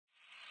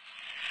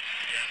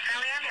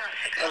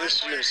This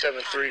is Unit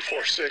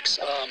 7346.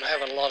 I'm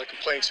having a lot of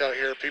complaints out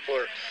here. People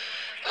are,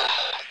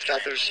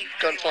 God, there's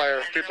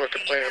gunfire. People are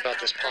complaining about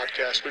this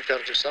podcast. We've got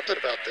to do something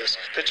about this.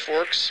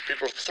 Pitchforks,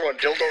 people are throwing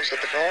dildos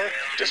at the car.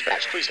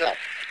 Dispatch, please help.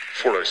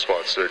 49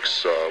 Spot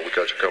 6, we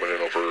got you coming in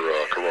over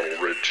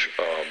Coronal Ridge.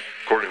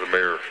 According to the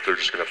mayor, they're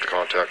just going to have to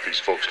contact these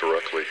folks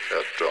directly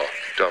at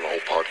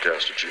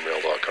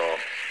downtheholepodcast@gmail.com.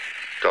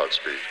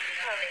 Godspeed.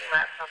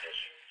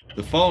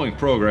 The following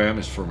program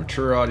is for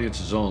mature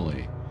audiences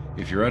only.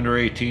 If you're under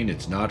 18,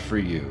 it's not for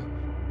you.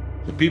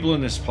 The people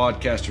in this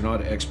podcast are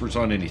not experts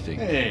on anything.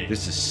 Hey.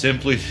 This is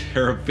simply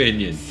their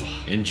opinion.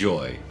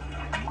 Enjoy.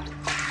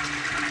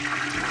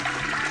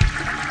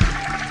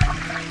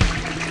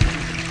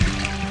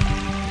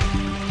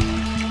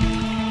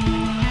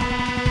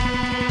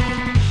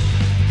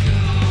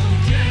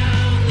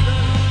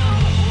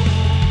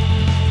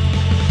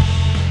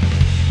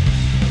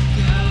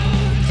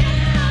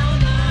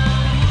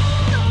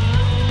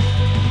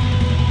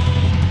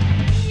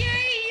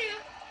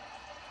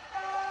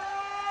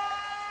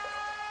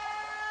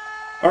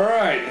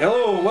 Alright,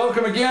 hello,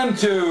 welcome again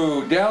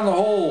to Down the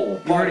Hole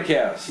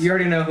Podcast. You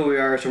already know who we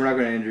are, so we're not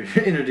going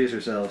to introduce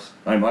ourselves.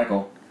 I'm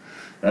Michael.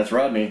 That's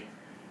Rodney.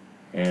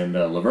 And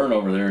Laverne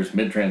over there is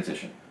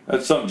mid-transition.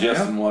 That's something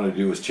Justin wanted to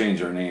do, was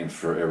change our names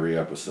for every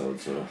episode,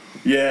 so...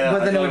 Yeah.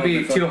 But then it would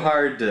be too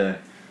hard to...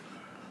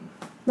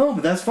 No,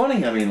 but that's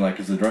funny. I mean, like,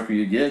 as the drunker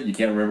you get, you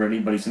can't remember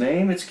anybody's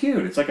name. It's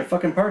cute. It's like a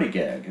fucking party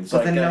gag. It's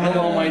But like, then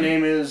hello, my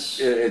name is...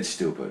 It's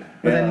stupid.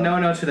 But then no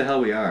one knows who the hell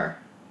we are.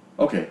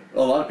 Okay,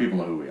 a lot of people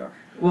know who we are.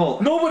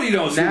 Well, Nobody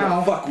knows now-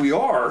 who the fuck we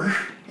are.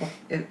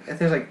 if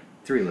there's like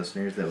 3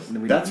 listeners that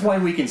we That's don't why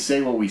we can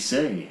say what we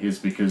say, is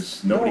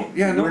because nobody...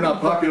 we're nobody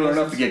not popular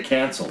fucking enough to get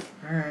canceled.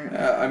 know. Alright.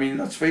 I mean,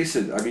 let's face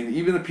it. I mean,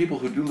 even the people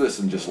who do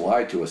listen just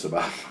lie to us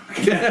about it. Oh,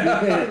 Like,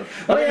 yeah,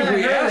 if we I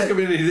heard ask it.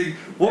 them anything,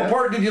 what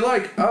part did you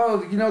like?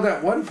 Oh, you know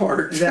that one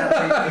part.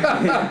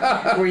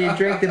 That, where you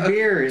drink the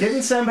beers.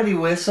 Didn't somebody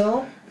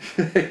whistle?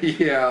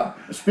 Yeah.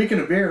 Speaking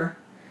of beer,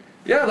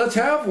 Yeah, let's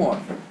have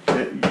one.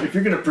 if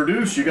you're going to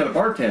produce, you got to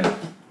bartend.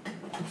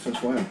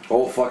 Since when?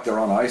 Oh, fuck, they're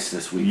on ice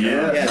this week.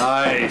 Yeah. Yeah.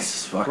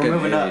 Nice. Fucking We're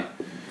moving A. up.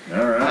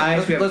 All right.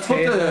 Ice, we have Let's put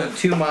table, the-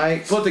 2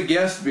 mics. Put the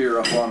guest beer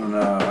up on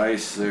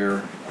ice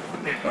there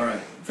All right.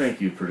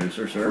 Thank you,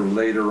 producer, for sir.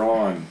 later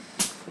on.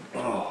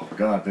 Oh,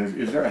 God.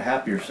 Is there a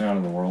happier sound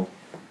in the world?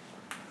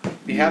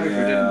 Be happy if we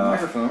did Yeah. a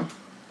microphone.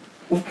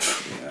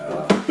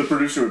 The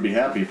producer would be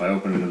happy if I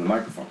opened it in the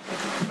microphone.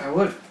 I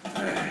would.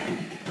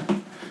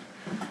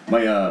 My,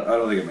 I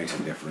don't think it makes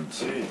a difference.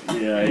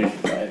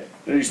 there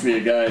used to be a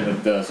guy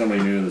that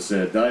somebody knew that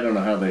said, I don't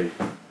know how they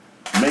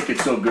make it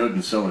so good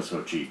and sell it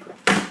so cheap.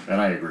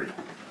 And I agree.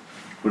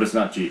 But it's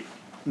not cheap.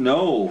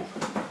 No.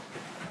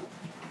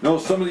 No,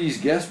 some of these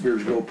guest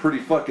beers go pretty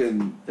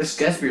fucking... This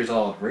guest beer's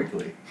all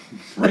wrinkly.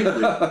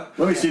 Wrinkly. Let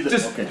me see this.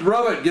 Just Okay.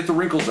 rub it, get the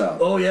wrinkles out.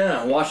 Oh,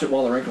 yeah. Wash it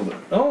while the wrinkles are.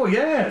 Oh,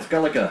 yeah. It's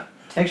got like a,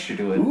 Texture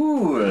to it.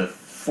 a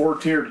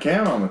 4-tiered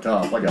can on the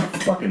top. Like a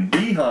fucking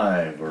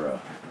beehive or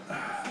a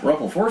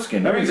ruffle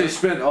foreskin. That means they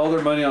spent all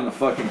their money on the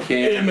fucking can.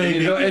 It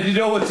may and be. you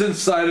know what's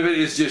inside of it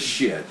is just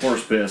shit.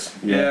 Horse piss.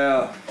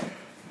 Yeah.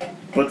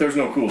 But there's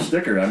no cool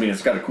sticker. I mean,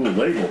 it's got a cool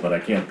label, but I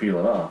can't peel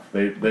it off.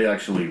 They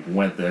actually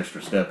went the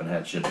extra step and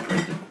had shit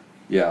printed.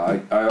 Yeah,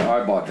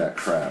 I bought that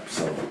crap,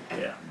 so...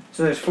 Yeah.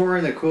 So there's 4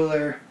 in the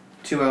cooler,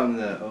 2 out in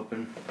the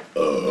open.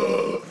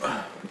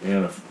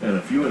 And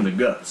a few in the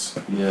guts.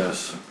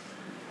 Yes.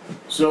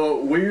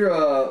 So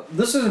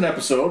this is an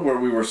episode where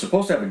we were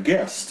supposed to have a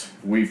guest.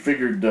 We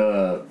figured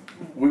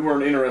we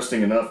weren't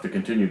interesting enough to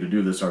continue to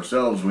do this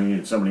ourselves. We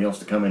needed somebody else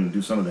to come in and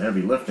do some of the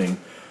heavy lifting.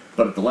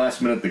 But at the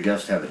last minute, the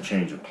guest had a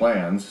change of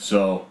plans.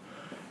 So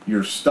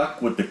you're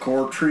stuck with the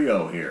core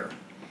trio here.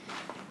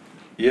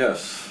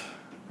 Yes.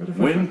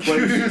 Win, You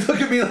plays.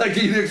 look at me like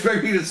you'd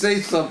expect me to say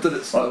something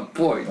at some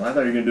point. Well, I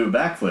thought you were going to do a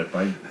backflip.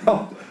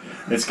 Oh.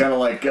 It's kind of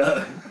like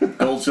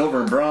gold,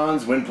 silver, and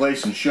bronze, win,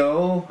 place, and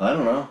show. I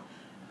don't know.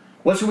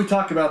 What should we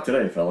talk about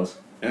today, fellas?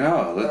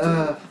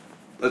 Yeah,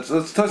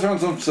 let's touch on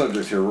some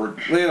subjects here.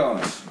 Lay it on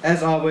us.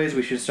 As always,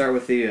 we should start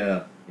with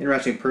the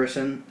interesting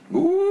person.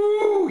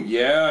 Ooh,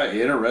 yeah,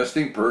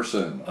 interesting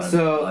person.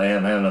 So- I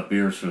haven't had enough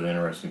beers for the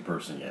interesting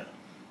person yet.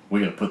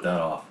 We got to put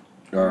that off.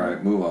 All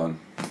right, move on.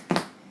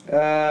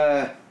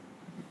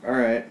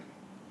 Alright.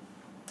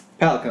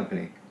 Pallet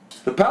Company.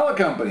 The pallet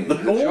company. The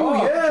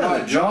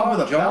job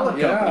of the pallet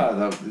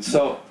company.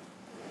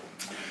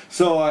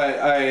 So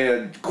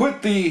I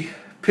quit the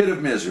pit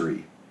of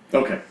misery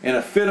Okay. in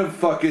a fit of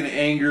fucking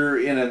anger.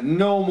 In a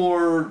no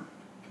more.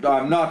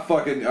 I'm not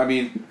fucking. I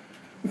mean,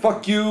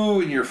 fuck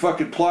you and your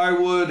fucking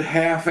plywood,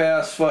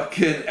 half-ass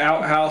fucking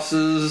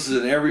outhouses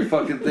and every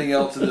fucking thing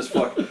else in this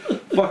fuck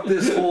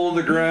this hole in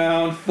the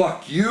ground.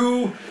 Fuck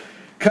you.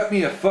 Cut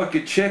me a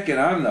fucking check and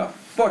I'm the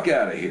fuck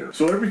out of here.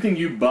 So everything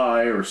you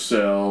buy or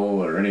sell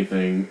or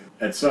anything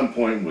at some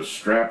point was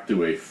strapped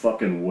to a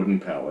fucking wooden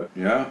pallet.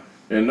 Yeah.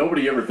 And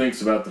nobody ever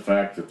thinks about the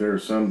fact that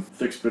there's some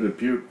thick-spitted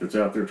puke that's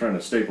out there trying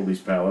to staple these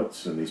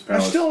pallets and these I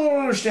pallets. still don't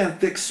understand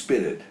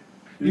thick-spitted.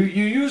 You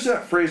use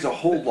that phrase a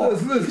whole lot.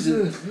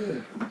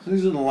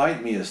 Please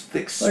enlighten me as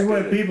thick Like when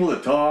spitted. people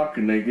that talk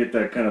and they get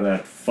that kind of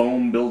that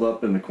foam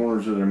buildup in the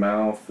corners of their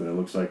mouth, and it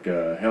looks like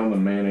a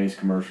Hellman mayonnaise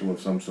commercial of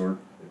some sort.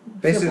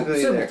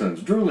 Basically,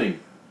 simpletons, drooling.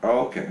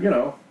 Oh, okay. You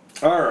know.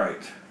 All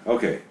right.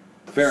 Okay.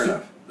 Fair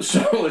enough.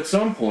 So at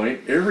some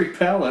point, every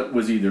pallet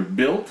was either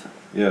built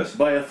Yes.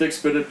 by a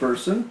thick-spitted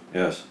person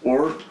Yes.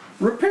 or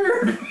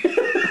repaired.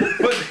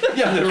 But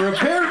yeah, the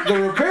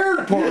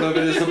repaired part of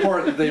it is the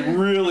part that they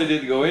really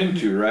didn't go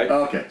into, right?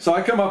 Okay. So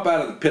I come up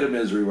out of the pit of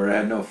misery where I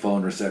had no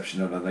phone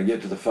reception and I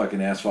get to the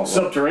fucking asphalt.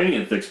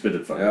 Subterranean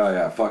thick-spitted fuckers.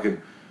 Yeah,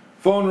 fucking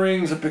phone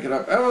rings, I pick it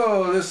up.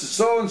 Oh, this is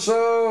so and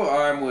so.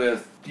 I'm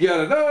with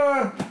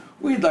yada.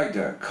 We'd like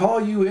to call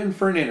you in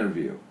for an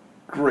interview.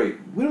 Great.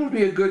 When would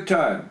be a good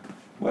time?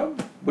 Well,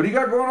 what do you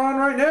got going on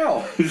right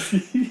now?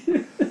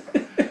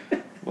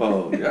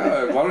 Well,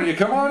 yeah, why don't you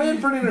come on in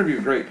for an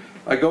interview? Great.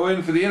 I go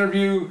in for the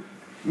interview.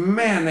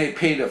 Man, they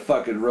paint a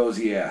fucking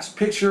rosy ass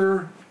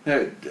picture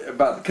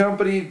about the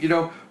company, you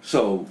know.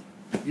 So,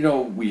 you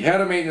know, we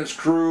had a maintenance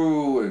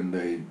crew and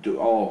they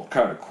all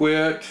kind of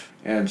quit.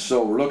 And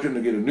so we're looking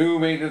to get a new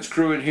maintenance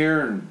crew in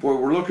here. And boy,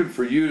 we're looking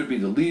for you to be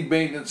the lead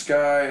maintenance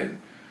guy.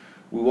 And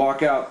we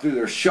walk out through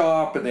their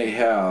shop and they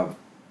have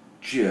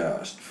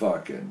just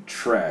fucking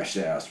trash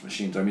ass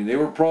machines. I mean, they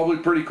were probably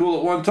pretty cool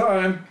at one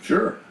time.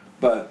 Sure.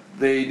 But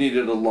they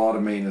needed a lot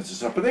of maintenance and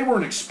stuff. But they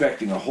weren't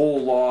expecting a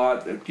whole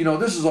lot. You know,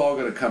 this is all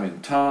going to come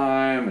in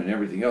time and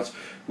everything else.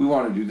 We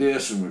want to do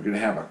this, and we're going to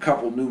have a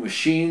couple new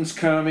machines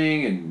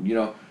coming, and, you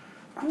know,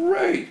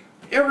 great.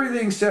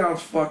 Everything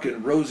sounds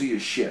fucking rosy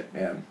as shit,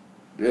 man.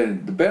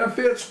 And the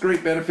benefits,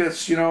 great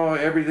benefits, you know,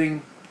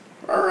 everything.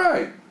 All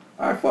right.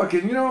 I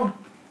fucking, you know,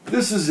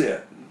 this is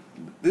it.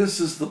 This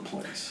is the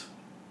place.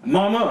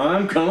 Mama,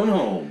 I'm coming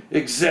home.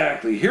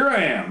 Exactly. Here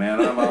I am,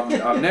 man.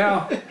 I'm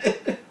now.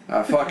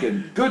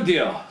 Fucking good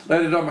deal.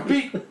 Landed on my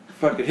feet.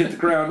 Fucking hit the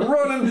ground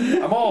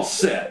running. I'm all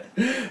set.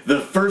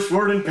 The first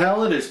word in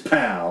pallet is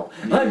pal.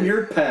 I'm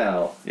your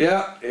pal.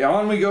 Yeah.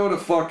 On we go to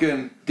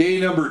fucking day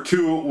number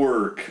 2 at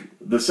work.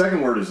 The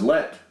second word is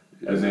let,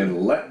 as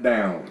in let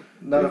down.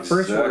 no, the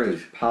first word Exactly.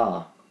 is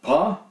pa.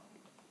 Pa?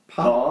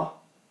 Pa?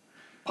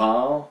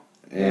 Pa?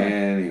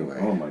 Anyway.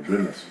 Oh my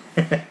goodness.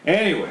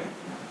 Anyway.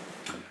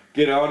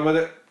 Get on with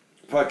it.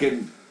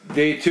 Fucking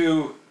day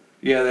 2.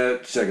 Yeah,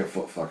 that second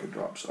foot fucking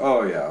drops.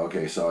 Oh, yeah,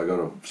 okay, so I go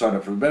to sign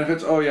up for the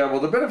benefits. Oh, yeah, well,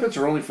 the benefits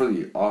are only for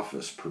the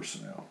office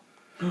personnel.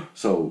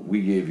 So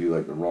we gave you,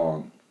 like, the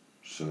wrong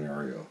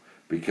scenario.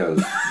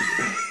 Because,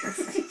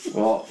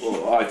 well,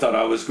 I thought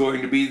I was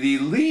going to be the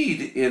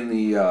lead in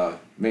the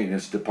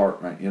maintenance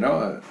department, you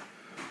know?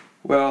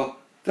 Well,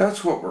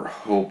 that's what we're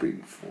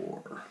hoping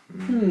for.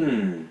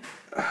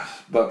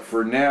 But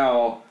for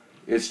now,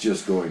 it's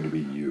just going to be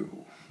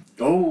you.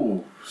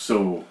 Oh,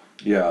 so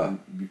Yeah.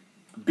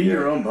 be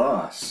your own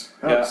boss.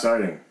 How Yeah.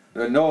 exciting.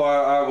 No,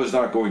 I was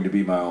not going to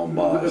be my own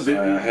boss.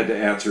 I had to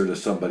answer to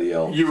somebody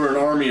else. You were an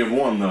army of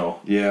one, though.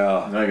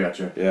 Yeah, I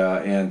gotcha. yeah,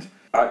 and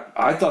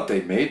I thought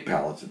they made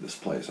pallets at this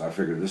place. I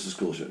figured this is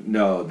cool shit.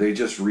 No, they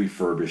just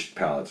refurbished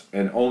pallets,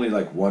 and only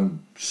like one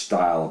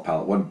style of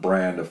pallet, one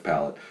brand of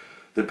pallet.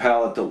 The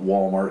pallet that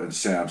Walmart and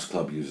Sam's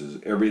Club uses.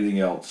 Everything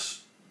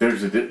else,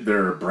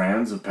 There are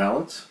brands of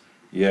pallets?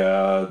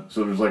 yeah,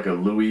 So there's like a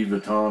Louis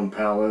Vuitton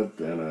pallet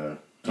and a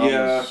Thomas.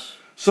 yeah.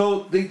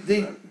 So they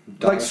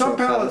like some Dinosaur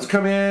pallets pallet.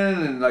 come in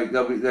and like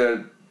they'll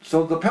be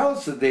so the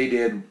pallets that they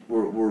did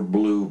were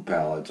blue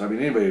pallets. I mean,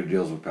 anybody who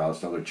deals with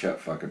pallets know they're Chet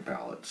fucking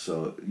pallets.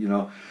 So, you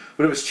know,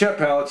 but it was Chet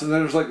pallets, and then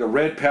there's like the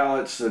red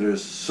pallets that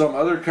is some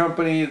other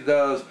company that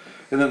does,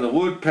 and then the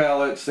wood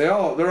pallets. They're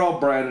all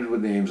branded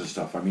with names and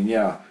stuff. I mean,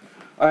 yeah,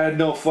 I had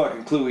no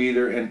fucking clue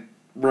either, and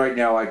right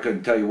now I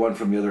couldn't tell you one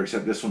from the other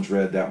except this one's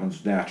red, that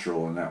one's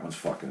natural, and that one's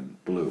fucking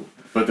blue.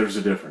 But there's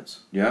a difference.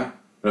 Yeah.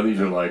 And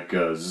these are like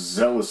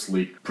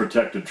zealously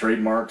protected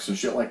trademarks and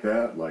shit like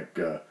that. Like,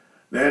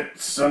 that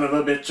son of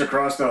a bitch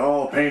across the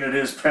hall painted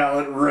his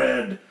pallet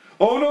red.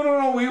 Oh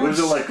no! We Was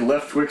would it like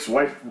left Twix,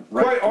 right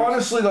quite Twix?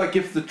 honestly, like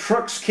if the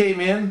trucks came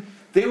in,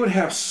 they would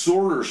have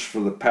sorters for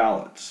the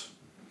pallets.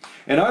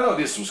 And I thought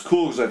this was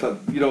cool because I thought,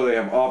 you know, they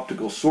have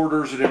optical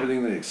sorters and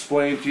everything. They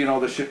explain to you and all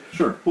this shit.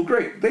 Sure. Well,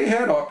 great. They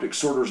had optic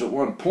sorters at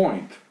one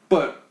point,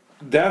 but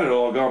that had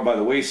all gone by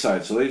the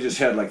wayside. So they just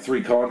had like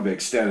 3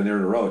 convicts standing there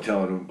in a row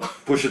telling them,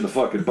 pushing the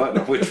fucking button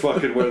of which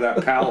fucking where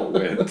that pallet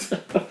went.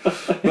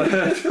 But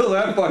until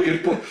that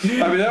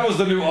fucking, I mean, that was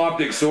the new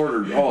optic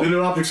sorter. The Oh,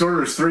 new optic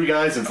sorter is 3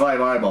 guys and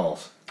 5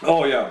 eyeballs.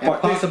 oh yeah. And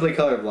Fuck, they- possibly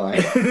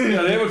colorblind.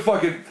 yeah, they would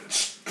fucking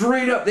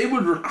straight up. They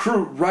would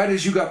recruit right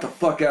as you got the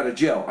fuck out of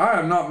jail. I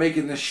am not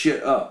making this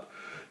shit up.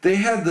 They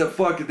had the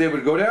fucking. They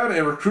would go down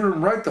and recruit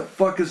them right the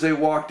fuck as they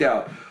walked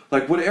out.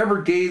 Like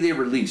whatever day they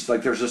released.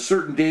 Like there's a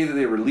certain day that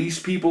they release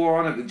people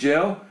on at the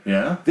jail.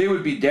 Yeah? They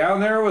would be down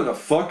there with a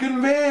fucking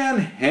van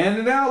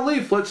handing out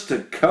leaflets to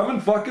come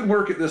and fucking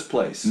work at this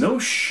place. No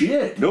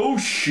shit. No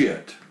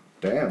shit.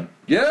 Damn.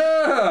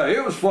 Yeah,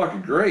 it was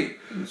fucking great.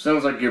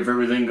 Sounds like if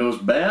everything goes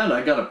bad,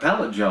 I got a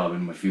pallet job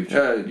in my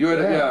future. You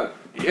had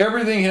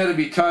everything had to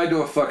be tied to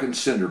a fucking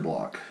cinder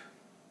block.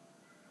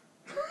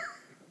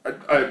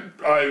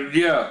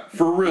 Yeah,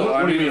 for real.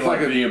 What do you mean, like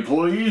fucking the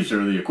employees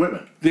or the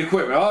equipment? the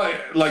equipment,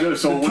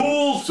 the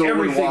tools, so it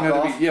wouldn't everything walk had to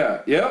off? be.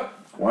 Yeah, yep.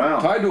 Wow.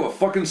 Tied to a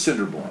fucking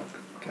cinder block.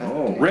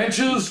 Oh.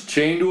 Wrenches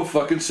chained to a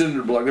fucking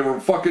cinder block. They were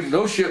fucking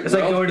no shit. It's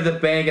like going to the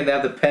bank and they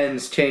have the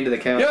pens chained to the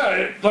counter.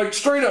 Yeah, like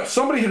straight up,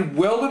 somebody had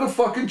welded a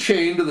fucking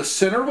chain to the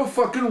center of a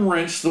fucking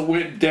wrench that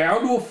went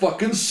down to a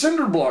fucking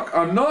cinder block.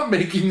 I'm not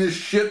making this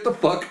shit the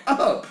fuck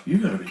up. You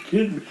gotta be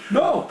kidding me.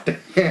 No.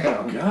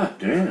 Yeah. God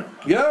damn.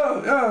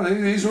 Yeah,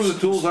 these were the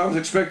tools I was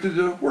expected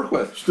to work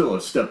with. Still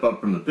a step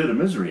up from the pit of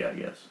misery, I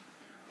guess.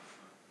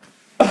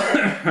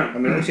 I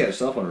mean, at least you had a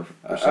cell phone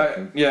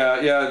reception.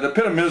 Yeah, the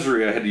pit of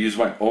misery, I had to use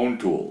my own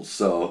tools,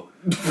 so.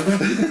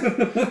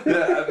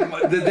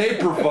 They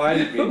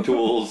provided me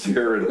tools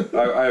here, and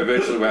I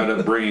eventually wound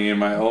up bringing in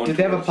my own Did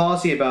they have a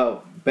policy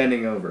about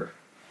bending over?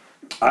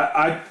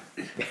 Some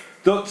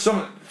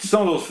of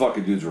those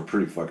fucking dudes were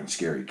pretty fucking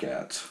scary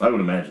cats. I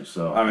would imagine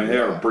so. I mean, they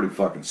were pretty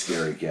fucking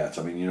scary cats.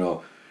 I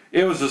mean,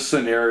 it was a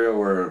scenario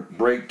where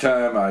break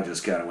time, I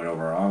just kind of went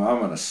over, I'm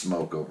going to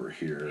smoke over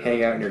here.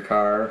 Hang out in your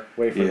car,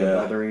 wait for the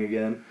bell to ring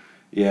again.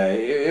 Yeah,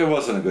 it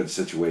wasn't a good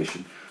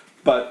situation.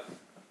 But,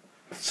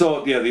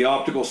 so, yeah, the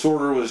optical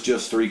sorter was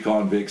just 3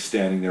 convicts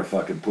standing there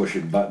fucking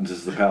pushing buttons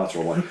as the pallets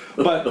roll on.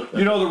 But,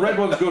 the red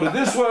ones go to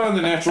this one,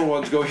 the natural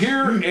ones go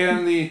here,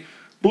 and the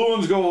blue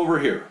ones go over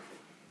here.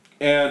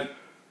 And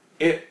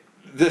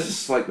this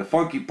is like the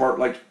funky part,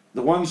 like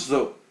the ones,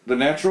 the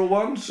natural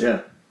ones.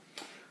 Yeah.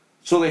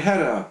 So they had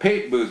a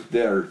paint booth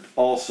there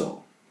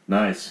also.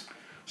 Nice.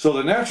 So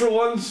the natural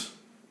ones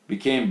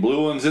became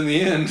blue ones in the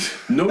end.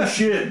 No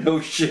shit.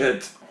 No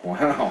shit.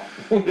 Wow.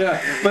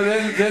 Yeah, but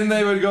then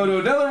they would go to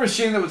another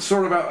machine that would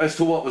sort them out as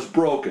to what was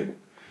broken.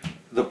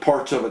 The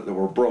parts of it that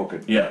were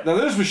broken. Yeah. Now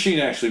this machine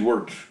actually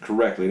worked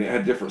correctly. And it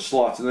had different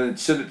slots, and then it'd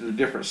send it to the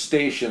different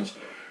stations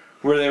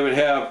where they would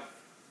have,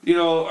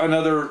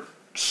 another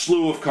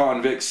slew of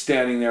convicts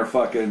standing there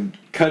fucking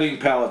cutting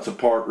pallets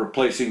apart,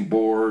 replacing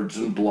boards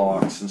and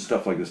blocks and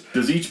stuff like this.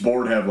 Does each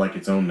board have like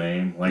its own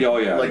name? Like,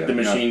 the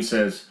machine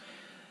says,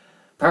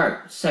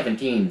 Part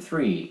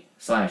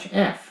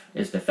 17.3/F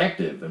is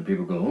defective, and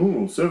people go,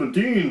 oh,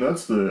 17,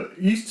 that's the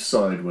east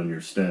side when you're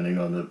standing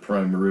on the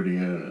prime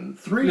meridian, and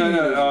 3.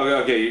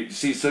 No, okay.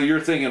 See, so you're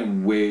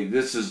thinking,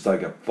 this is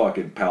like a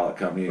fucking pallet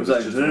company. It's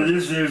like,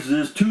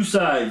 there's 2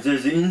 sides.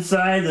 There's the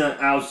inside and the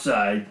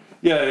outside.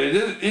 Yeah,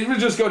 it would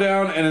just go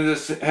down and it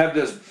just have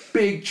this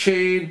big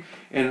chain,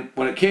 and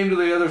when it came to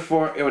the other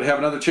floor, it would have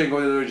another chain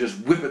going there and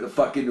just whip it the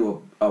fuck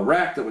into a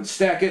rack that would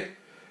stack it.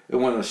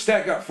 And when the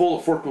stack got full,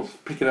 the fork would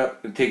pick it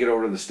up and take it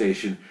over to the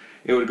station.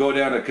 It would go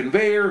down a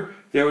conveyor.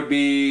 There would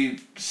be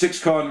 6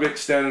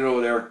 convicts standing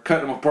over there,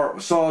 cutting them apart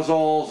with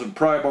sawzalls and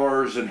pry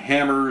bars and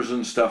hammers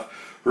and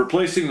stuff,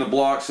 replacing the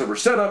blocks that were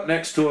set up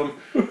next to them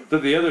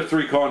that the other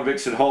 3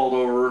 convicts had hauled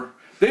over.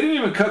 They didn't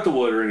even cut the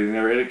wood or anything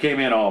there. It came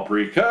in all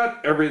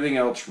pre-cut, everything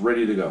else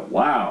ready to go.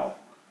 Wow.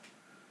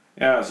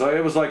 Yeah, so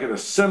it was like an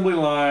assembly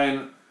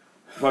line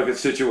fucking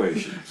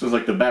situation. So it's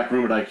like the back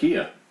room at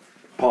IKEA.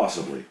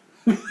 Possibly.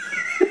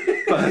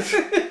 But,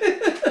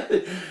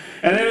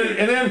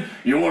 and then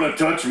you want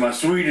to touch my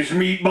Swedish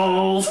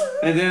meatballs?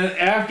 And then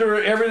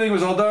after everything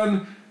was all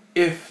done,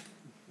 if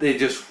they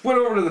just went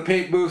over to the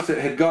paint booth that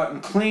had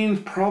gotten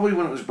cleaned probably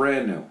when it was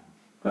brand new.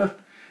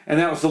 And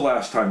that was the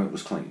last time it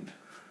was cleaned.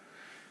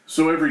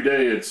 So every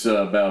day it's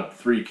about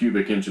 3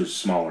 cubic inches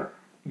smaller.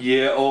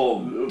 Yeah,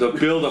 the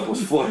buildup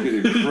was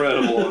fucking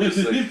incredible on this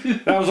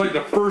thing. That was like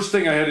the first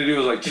thing I had to do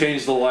was like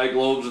change the light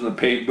globes in the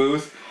paint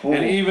booth.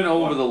 And even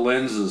over the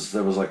lenses,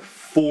 there was like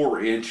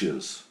 4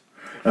 inches.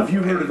 Have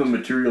you heard of a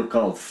material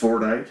called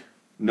Fordite?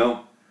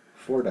 No.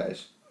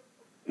 Fordyce.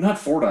 Not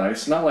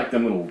Fordyce, not like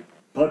them little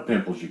pud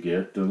pimples you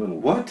get, the little...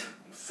 What?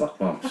 Fuck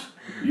bumps.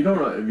 Have you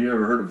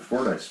ever heard of a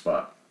Fordyce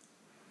spot?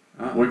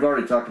 We've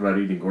already talked about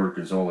eating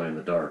gorgonzola in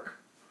the dark.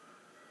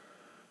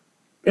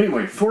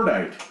 Anyway,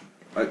 Fordite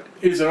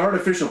is an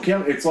artificial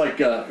chemical. It's like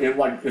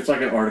it's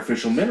like an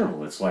artificial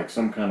mineral. It's like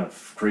some kind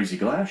of crazy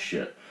glass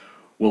shit.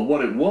 Well,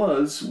 what it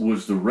was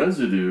the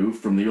residue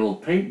from the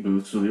old paint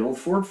booths of the old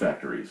Ford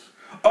factories.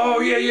 Oh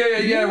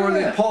yeah, where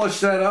they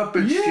polished that up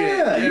and shit.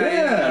 Yeah.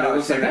 And it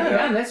was like,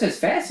 God, this is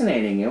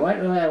fascinating.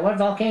 What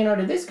volcano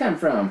did this come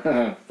from?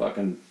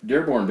 Fucking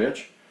Dearborn,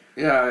 bitch.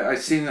 Yeah, I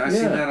seen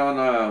that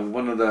on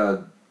one of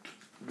the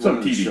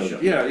some TV show.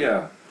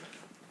 Yeah.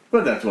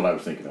 But that's what I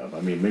was thinking of.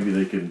 I mean, maybe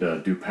they could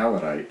do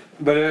palletite.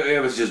 But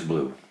it was just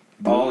blue.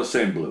 All the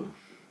same blue.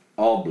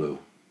 All blue.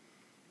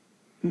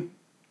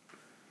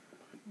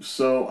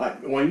 So,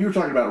 when you were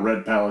talking about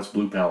red pallets,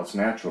 blue pallets,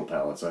 natural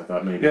pallets, I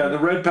thought maybe... Yeah, the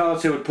red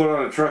pallets they would put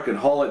on a truck and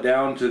haul it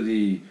down to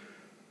the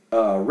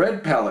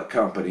red pallet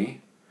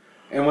company.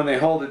 And when they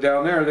hauled it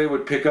down there, they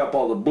would pick up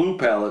all the blue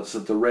pallets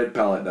that the red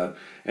pallet done.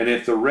 And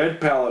if the red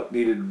pallet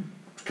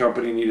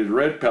company needed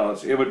red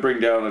pallets, it would bring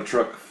down a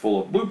truck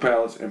full of blue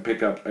pallets and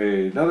pick up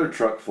another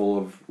truck full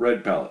of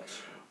red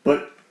pallets.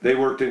 But they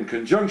worked in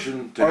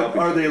conjunction to help.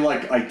 Are they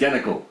like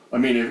identical? I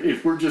mean,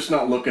 if we're just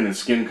not looking at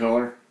skin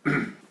color,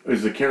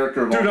 is the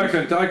character of I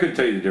could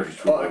tell you the difference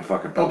between one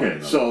fucking pallet.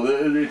 Okay, so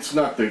it's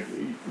not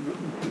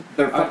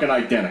They're fucking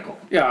identical.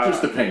 Yeah.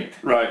 Just the paint.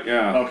 Right,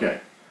 yeah. Okay.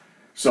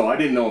 So I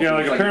didn't know if Yeah, it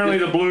like was apparently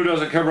a the blue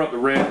doesn't cover up the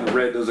red, and the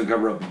red doesn't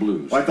cover up the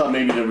blues. I thought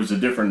maybe there was a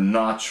different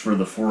notch for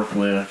the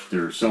forklift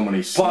or so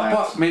many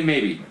slats.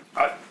 Maybe.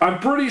 I'm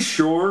pretty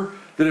sure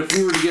that if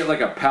we were to get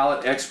like a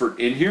pallet expert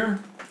in here,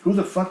 Who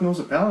the fuck knows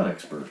a pallet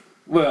expert?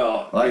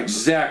 well,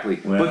 exactly.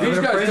 Well, but these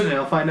Go to guys, prison,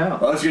 I'll find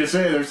out. I was gonna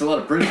say there's a lot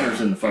of prisoners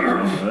in the fucking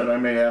neighborhood. I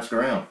may ask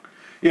around.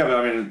 yeah, but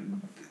I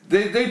mean,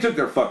 they took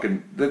their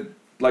fucking,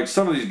 like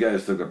some of these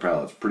guys took their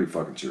pallets pretty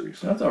fucking serious.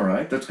 That's all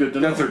right. That's good to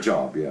know. That's their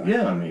job, yeah.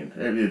 Yeah, I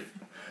mean,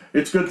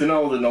 it's good to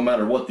know that no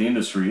matter what the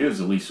industry is,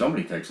 at least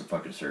somebody takes it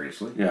fucking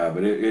seriously. Yeah,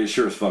 but it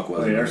sure as fuck I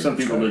wasn't. mean, there's some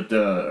people that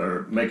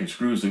are making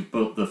screws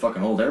that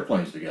fucking hold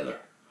airplanes together.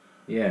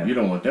 Yeah. You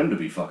don't want them to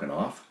be fucking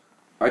off.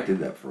 I did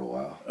that for a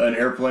while. An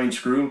airplane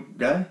screw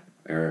guy?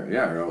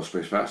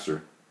 Aerospace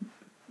Faster.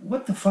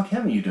 What the fuck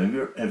haven't you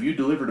done? Have you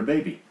delivered a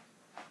baby?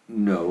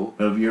 No.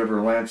 Have you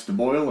ever lanced a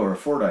boil or a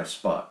Fordyce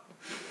spot?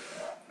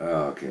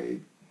 Okay.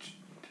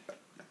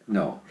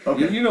 No.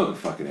 Okay. You know the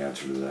fucking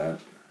answer to that.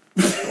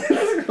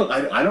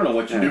 I don't know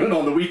what you're doing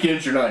on the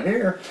weekends you're not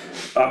here.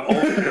 I'm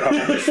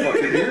always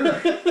fucking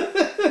here.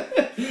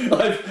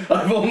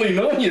 I've only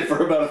known you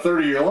for about a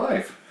third of your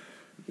life.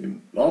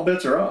 All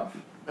bets are off.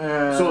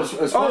 So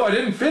as far I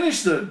didn't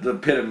finish the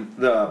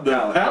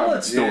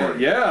pallet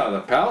story. Yeah,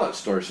 the pallet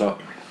story. So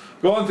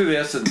going through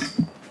this, and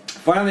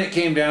finally it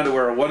came down to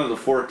where one of the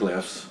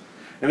forklifts,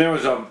 and there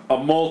was a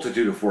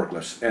multitude of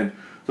forklifts, and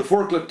the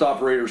forklift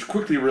operators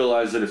quickly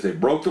realized that if they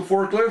broke the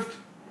forklift,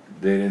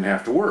 they didn't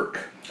have to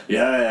work.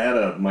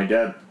 Yeah, my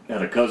dad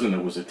had a cousin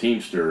that was a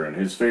teamster, and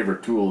his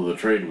favorite tool of the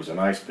trade was an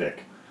ice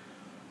pick.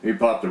 He'd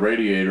pop the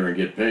radiator and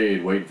get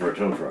paid waiting for a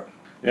tow truck.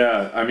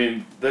 Yeah, I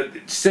mean, the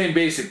same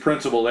basic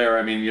principle there.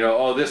 I mean,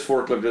 this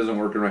forklift isn't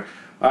working right.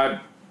 I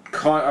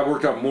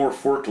worked on more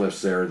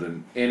forklifts there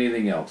than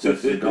anything else.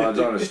 It's God's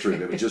honest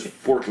truth. It was just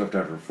forklift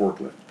after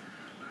forklift.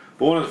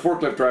 But one of the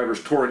forklift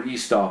drivers tore an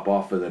e-stop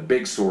off of the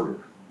big sorter,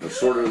 the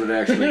sorter that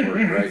actually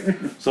worked,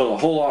 right? So the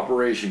whole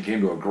operation came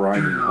to a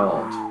grinding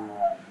halt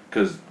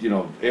because,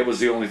 it was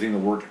the only thing that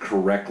worked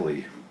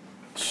correctly.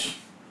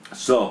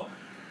 So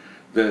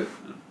the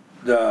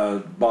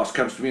boss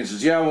comes to me and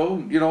says, yeah,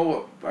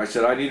 well, I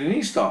said, I need an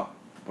e-stop.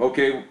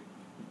 Okay,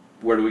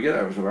 where do we get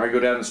it? I go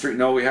down the street.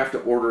 No, we have to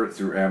order it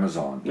through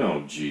Amazon.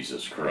 Oh,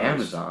 Jesus Christ.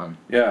 Amazon.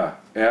 Yeah,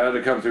 it had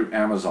to come through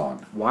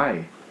Amazon.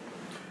 Why?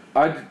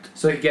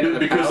 So you get it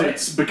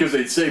because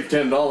they'd save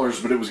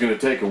 $10, but it was going to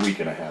take a week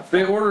and a half.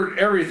 They ordered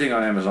everything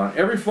on Amazon.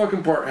 Every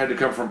fucking part had to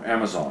come from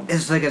Amazon.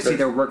 It's like I see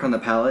their work on the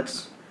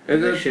pallets.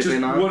 And They're that's just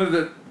shipping on. one of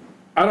the.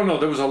 I don't know.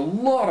 There was a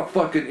lot of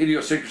fucking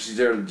idiosyncrasies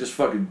there that just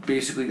fucking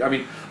basically. I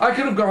mean, I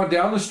could have gone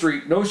down the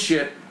street, no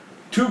shit,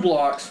 2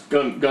 blocks.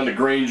 Gone to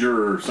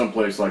Granger or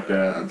someplace like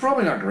that.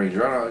 Probably not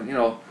Granger. I don't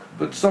know,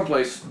 but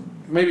someplace,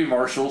 maybe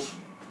Marshalls.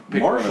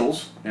 Pick one of them.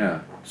 Marshalls?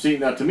 Yeah. See,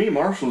 now to me,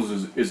 Marshalls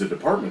is a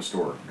department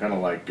store, kind of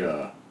like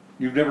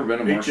You've never been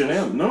to Marshalls?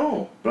 H&M.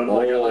 No, but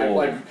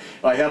Oh.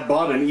 I have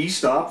bought an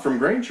e-stop from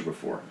Granger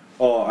before.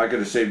 Oh, I could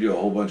have saved you a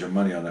whole bunch of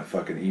money on that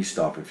fucking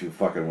e-stop if you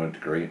fucking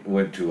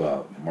went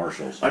to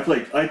Marshalls. I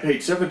paid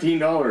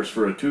 $17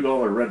 for a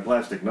 $2 red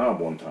plastic knob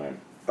one time.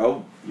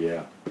 Oh,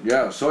 Yeah.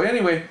 yeah. So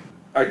anyway,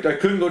 I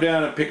couldn't go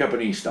down and pick up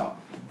an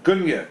e-stop.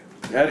 Couldn't get it.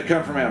 It had to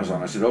come from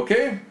Amazon. I said,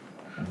 okay.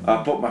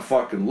 I put my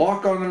fucking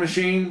lock on the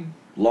machine,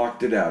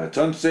 locked it out. It's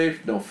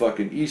unsafe, no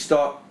fucking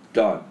e-stop,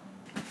 done.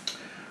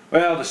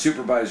 Well, the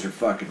supervisor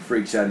fucking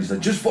freaks out. He's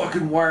like, just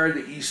fucking wire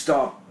the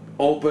e-stop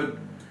open.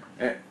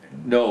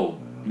 No,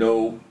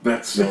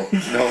 That's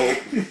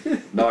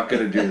not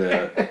gonna do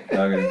that.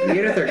 Not gonna do Even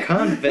that. if they're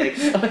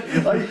convicts.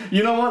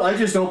 you know what? I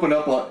just opened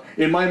up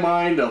in my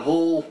mind a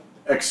whole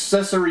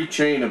accessory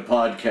chain of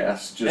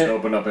podcasts just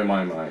opened up in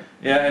my mind.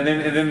 Yeah, and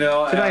then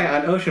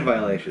Tonight on ocean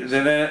violations.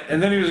 and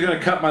then he was gonna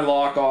cut my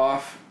lock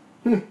off,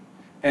 and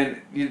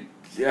I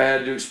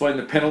had to explain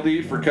the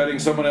penalty for cutting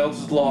someone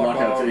else's lock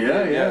Lockout, off.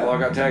 yeah.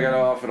 Lockout, tag it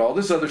off, and all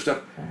this other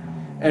stuff.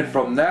 And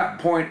from that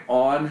point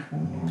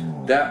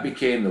on, that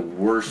became the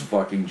worst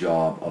fucking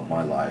job of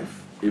my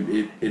life.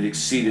 It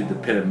exceeded the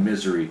pit of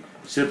misery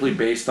simply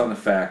based on the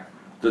fact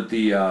that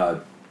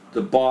the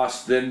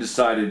boss then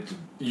decided to,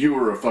 You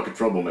were a fucking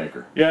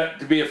troublemaker.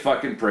 to be a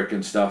fucking prick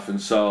and stuff. And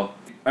so,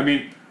 I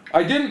mean,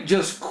 I didn't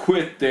just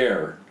quit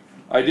there.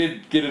 I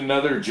did get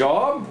another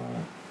job,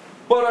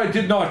 but I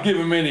did not give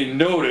him any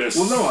notice.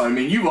 Well, no, I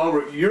mean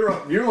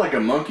you're like a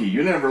monkey.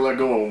 You never let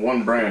go of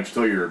one branch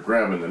till you're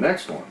grabbing the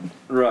next one.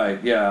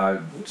 Right, yeah.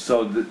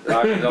 So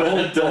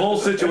the whole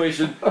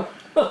situation,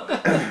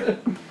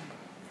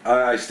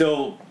 I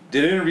still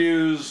did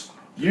interviews.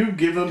 You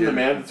give them the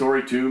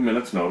mandatory 2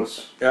 minutes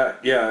notice. Yeah.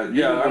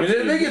 I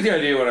mean, they get the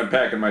idea when I'm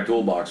packing my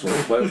toolbox.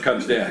 What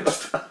comes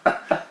next?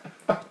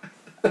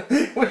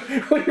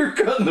 When you're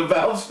cutting the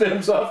valve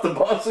stems off the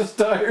boss's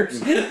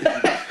tires.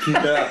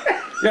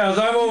 Yeah, as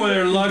I'm over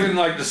there lugging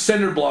like the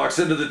cinder blocks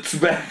into the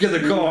back of the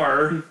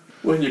car.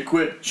 When you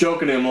quit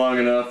choking him long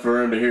enough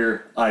for him to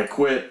hear, I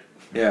quit.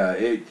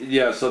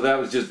 Yeah, so that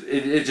was just,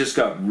 it just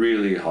got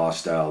really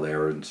hostile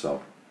there, and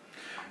so.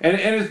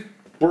 And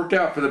worked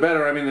out for the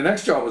better. I mean, the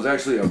next job was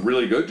actually a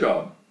really good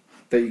job.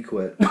 That you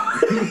quit.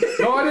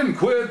 No, I didn't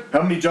quit.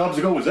 How many jobs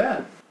ago was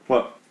that?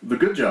 What? The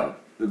good job.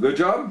 The good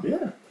job?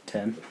 Yeah.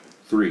 10.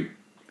 3.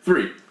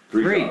 Three.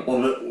 Jobs.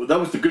 Well, that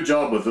was the good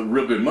job with the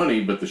real good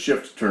money, but the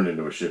shift turned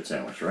into a shit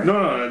sandwich, right?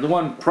 No. The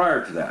one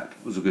prior to that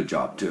was a good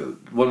job too.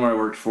 One where I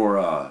worked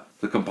for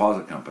the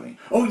composite company.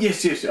 Oh,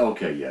 yes.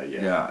 Okay, yeah.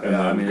 Yeah, And yeah, then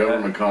I mean,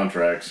 government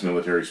contracts,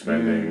 military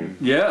spending.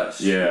 Yes.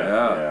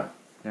 Yeah.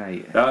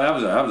 That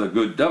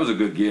was a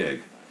good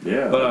gig.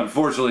 Yeah. But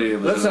unfortunately, it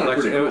was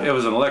it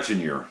was an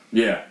election year.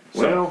 Yeah.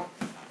 Well,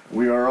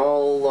 we're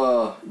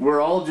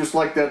all just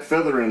like that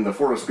feather in the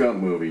Forrest Gump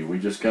movie. We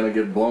just kind of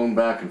get blown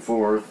back and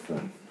forth,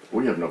 and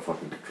we have no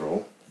fucking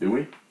control, do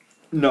we?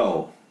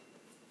 No,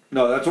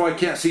 that's why I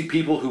can't see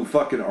people who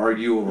fucking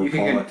argue over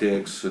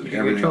politics and You can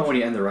everything. control when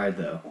you end the ride,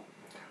 though.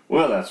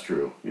 Well, that's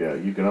true. Yeah,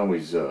 you can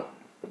always, you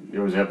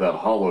always have that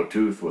hollow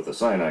tooth with a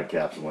cyanide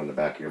capsule in the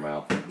back of your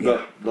mouth.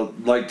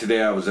 Like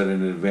today, I was at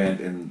an event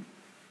and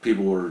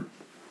people were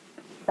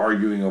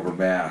arguing over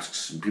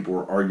masks, and people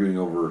were arguing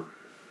over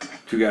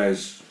two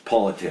guys'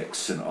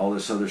 politics and all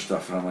this other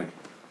stuff, and I'm like,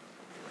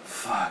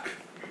 fuck.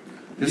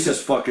 This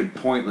is fucking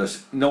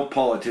pointless. No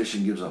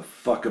politician gives a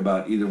fuck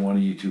about either one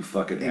of you two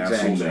fucking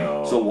assholes.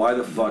 No. So why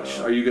the fuck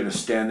are you gonna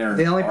stand there and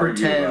They only argue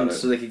pretend about it?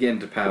 so they could get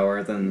into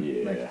power, then,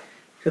 Yeah. like,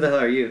 who the hell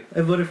are you?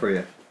 I voted for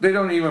you. They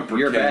don't even pretend.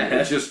 You're bad.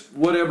 It's just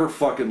whatever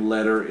fucking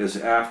letter is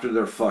after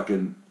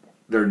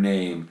their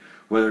name,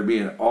 whether it be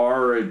an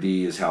R or a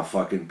D, is how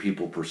fucking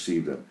people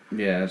perceive them.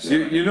 Yeah, it's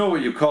You know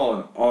what you call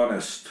an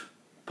honest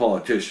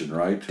politician,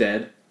 right?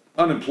 dead.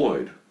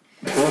 Unemployed.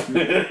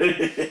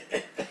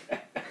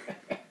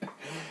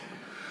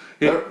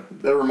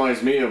 That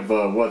reminds me of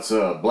what's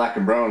black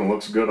and brown and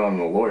looks good on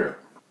a lawyer.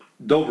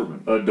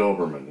 Doberman. A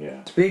Doberman,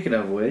 yeah. Speaking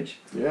of which,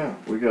 Yeah,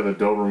 we got a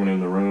Doberman in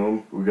the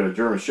room. We got a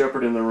German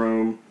Shepherd in the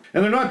room.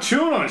 And they're not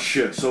chewing on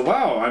shit, so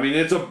wow. I mean,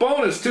 it's a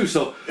bonus too.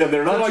 So And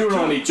they're for not like chewing two-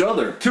 on each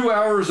other. 2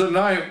 hours a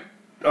night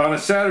on a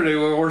Saturday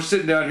when we're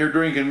sitting down here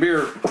drinking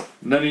beer,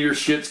 none of your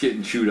shit's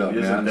getting chewed up,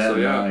 Isn't man. that So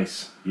yeah,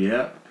 nice?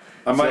 Yeah.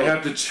 I might So-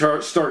 have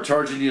to start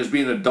charging you as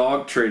being a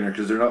dog trainer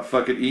because they're not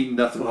fucking eating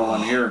nothing while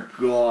I'm here.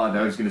 God,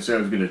 I was gonna say I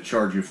was gonna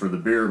charge you for the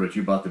beer, but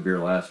you bought the beer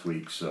last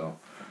week, so.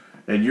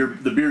 And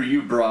the beer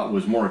you brought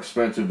was more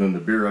expensive than the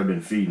beer I've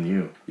been feeding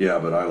you. Yeah,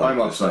 but I like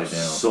I'm this stuff upside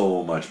down.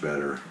 so much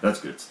better. That's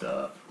good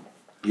stuff.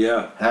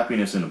 Yeah,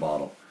 Happiness in a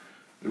bottle.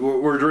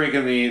 we're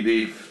drinking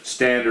the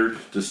standard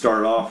to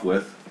start off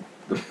with,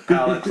 the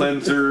palate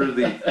cleanser,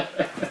 the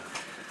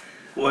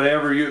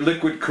whatever your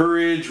liquid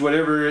courage,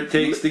 whatever it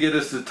takes to get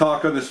us to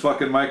talk on this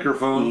fucking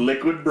microphone.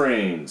 Liquid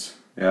Brains.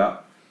 Yeah.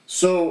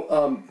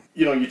 So,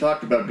 you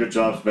talked about good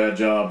jobs, bad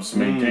jobs,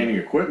 maintaining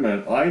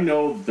equipment. I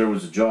know there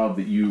was a job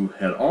that you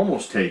had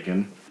almost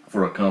taken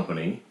for a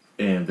company,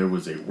 and there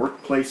was a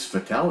workplace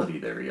fatality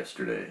there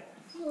yesterday.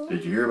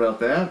 Did you hear about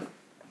that?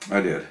 I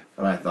did.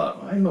 And I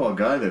thought, I know a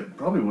guy that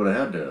probably would have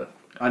had to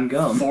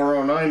ungum.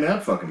 409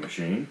 that fucking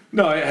machine.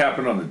 No, it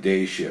happened on the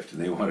day shift,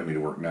 and they wanted me to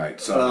work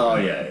nights. So. Oh,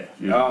 yeah.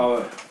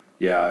 Oh,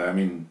 yeah. I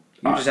mean,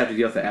 You just have to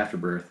deal with the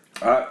afterbirth.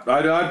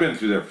 I've been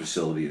through their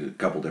facility a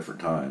couple different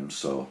times,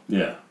 so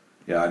Yeah.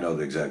 yeah, I know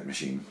the exact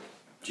machine.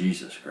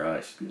 Jesus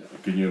Christ.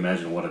 Can you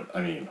imagine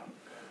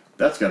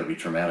that's got to be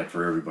traumatic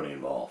for everybody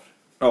involved.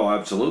 Oh,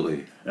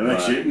 absolutely.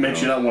 It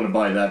makes you not want to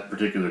buy that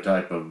particular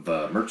type of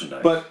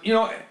merchandise. But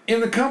in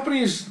the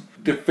company's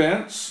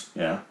defense,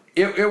 yeah.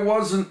 it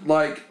wasn't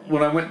like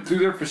when I went through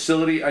their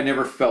facility, I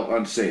never felt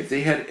unsafe.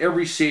 They had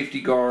every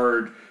safety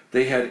guard.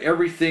 They had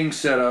everything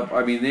set up.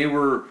 I mean, they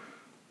were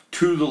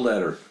to the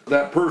letter.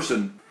 That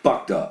person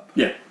fucked up.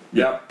 Yeah.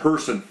 That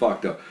person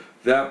fucked up.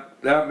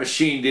 That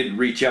machine didn't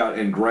reach out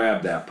and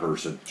grab that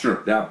person.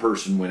 Sure. That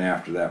person went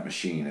after that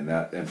machine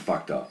and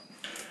fucked up.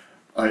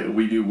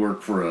 We do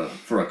work for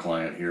a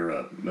client here,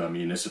 a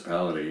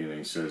municipality, and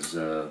he says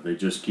they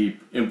just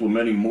keep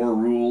implementing more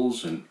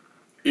rules and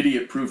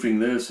idiot-proofing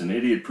this and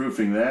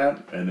idiot-proofing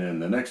that, and then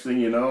the next thing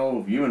you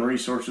know, Human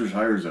Resources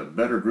hires a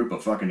better group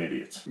of fucking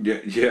idiots.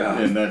 Yeah.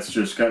 And that's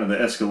just kind of the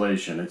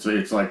escalation.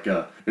 It's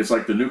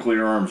like the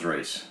nuclear arms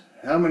race.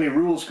 How many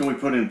rules can we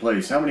put in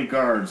place? How many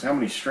guards? How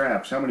many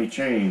straps? How many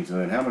chains?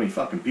 And then how many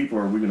fucking people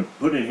are we going to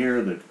put in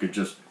here that could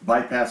just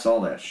bypass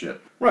all that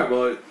shit? Right.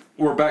 Well,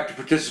 we're back to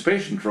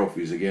participation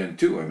trophies again,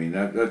 too. I mean,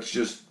 that's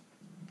just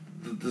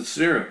the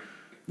scenario.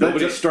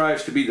 Nobody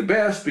strives to be the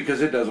best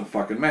because it doesn't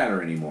fucking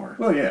matter anymore.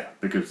 Well, yeah,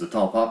 because the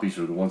tall poppies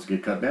are the ones that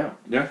get cut down.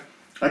 Yeah.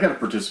 I got a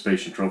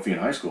participation trophy in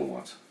high school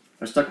once.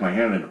 I stuck my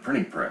hand in a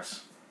printing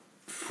press.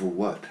 For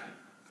what?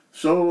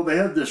 So they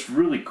had this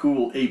really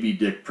cool A.B.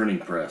 Dick printing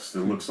press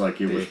that looks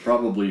like it was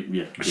probably...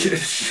 Yeah.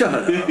 Shut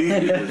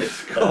up.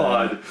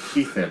 God.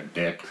 Keith had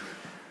dick.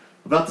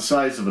 About the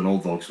size of an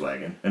old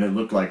Volkswagen. And it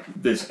looked like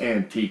this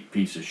antique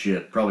piece of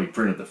shit. Probably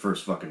printed the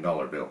first fucking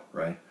dollar bill,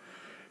 right?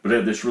 But it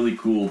had this really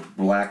cool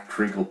black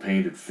crinkle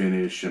painted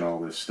finish and all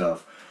this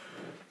stuff.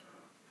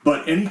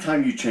 But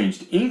anytime you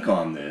changed ink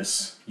on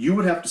this, you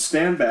would have to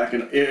stand back,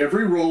 and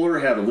every roller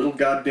had a little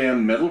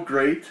goddamn metal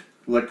grate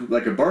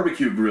like a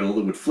barbecue grill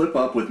that would flip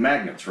up with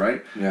magnets,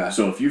 right? Yeah.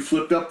 So if you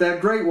flipped up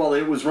that grate while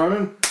it was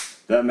running,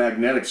 that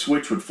magnetic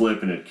switch would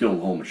flip and it'd kill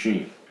the whole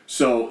machine.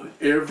 So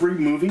every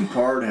moving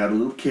part had a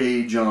little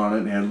cage on it,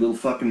 and had a little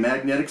fucking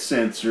magnetic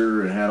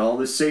sensor, and had all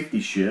this safety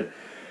shit.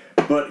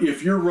 But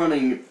if you're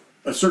running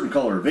a certain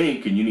color of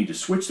ink and you need to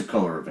switch the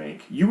color of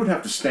ink, you would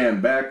have to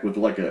stand back with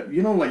like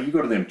you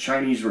go to them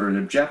Chinese or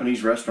them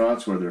Japanese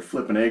restaurants where they're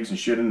flipping eggs and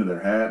shit into their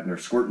hat and they're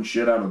squirting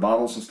shit out of the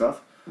bottles and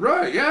stuff.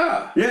 Right,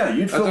 yeah. Yeah,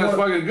 you'd fill That's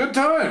fucking good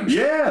times.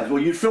 Yeah,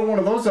 well, you'd fill one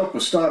of those up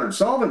with Stoddard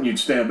solvent and you'd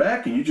stand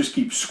back and you just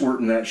keep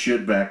squirting that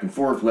shit back and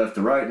forth, left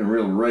to right in a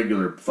real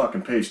regular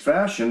fucking paced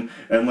fashion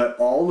and let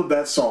all of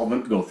that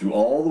solvent go through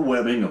all the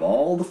webbing of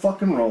all the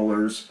fucking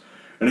rollers,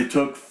 and it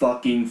took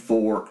fucking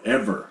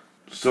forever.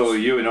 So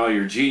you and all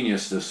your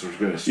geniusness was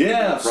going to speed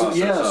that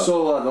process up.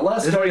 So the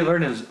last This is what you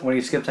learned when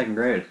you skipped second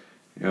grade.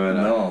 You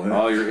know, No,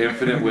 all your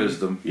infinite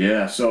wisdom.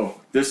 Yeah, so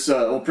this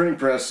old printing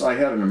press, I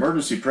had an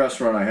emergency press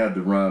run I had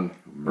to run.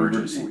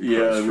 Emergency we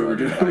were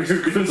doing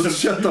some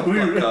Shut the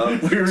fuck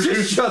up.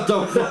 Just shut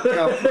the fuck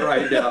up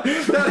right now.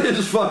 That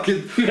is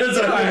fucking.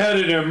 I had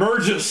an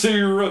emergency.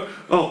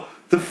 Oh,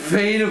 the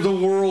fate of the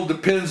world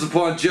depends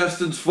upon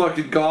Justin's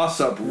fucking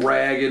gossip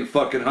rag in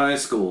fucking high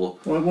school.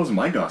 Well, it wasn't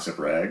my gossip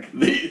rag.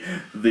 The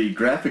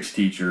graphics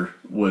teacher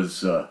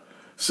was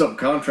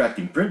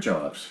subcontracting print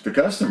jobs to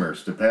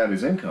customers to pad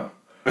his income.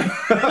 Oh,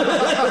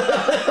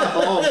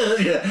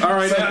 Yeah. all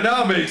right,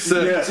 now it makes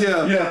sense.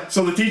 Yeah.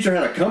 So the teacher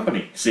had a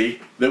company,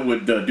 that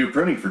would do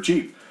printing for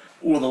cheap.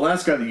 Well, the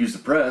last guy that used the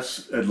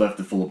press had left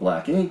it full of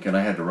black ink, and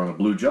I had to run a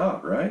blue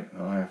job, right?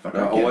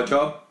 What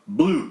job?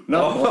 Blue.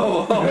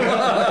 No.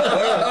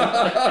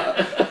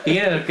 He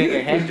ended up getting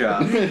a hand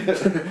job.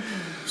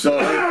 So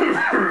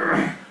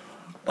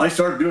I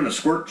started doing a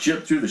squirt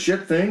shit through the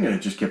shit thing, and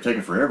it just kept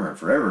taking forever and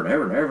forever and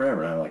ever and ever and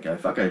ever. And I'm like,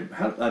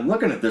 I'm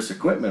looking at this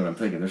equipment, and I'm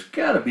thinking, there's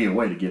got to be a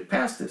way to get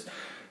past this.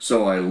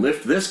 So I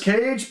lift this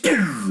cage,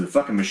 the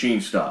fucking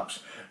machine stops.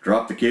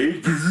 Drop the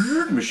cage,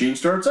 machine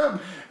starts up.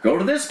 Go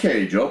to this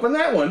cage, open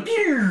that one,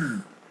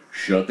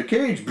 shut the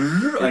cage.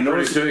 I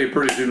noticed. He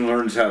pretty soon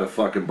learns how to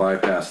fucking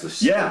bypass the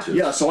switches.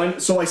 Yeah.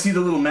 So I see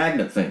the little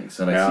magnet things,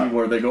 and I see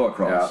where they go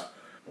across. Yeah.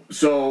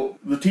 So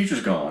the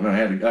teacher's gone,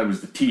 and I was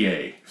the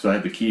TA, so I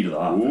had the key to the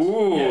office.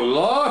 Ooh,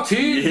 law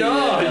T.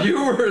 Yeah.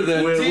 You were the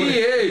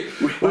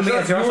TA. Was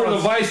that you were the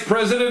vice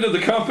president of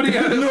the company?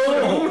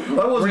 No, I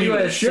Were wasn't you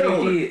even a a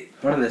show.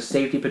 one of the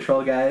safety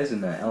patrol guys in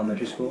the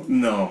elementary school?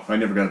 No, I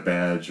never got a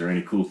badge or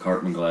any cool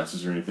Cartman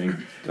glasses or anything.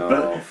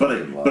 Oh,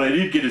 but I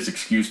did get his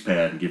excuse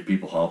pad and give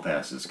people hall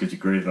passes because you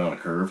graded on a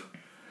curve.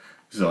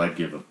 So I'd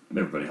give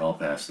everybody hall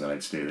pass, and then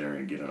I'd stay there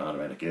and get an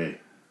automatic A.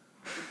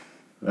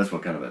 That's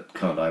what kind of a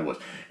cunt I was.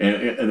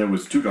 And there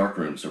was two dark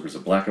rooms. There was a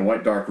black and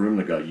white dark room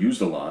that got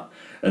used a lot,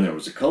 and there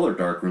was a color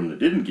dark room that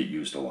didn't get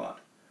used a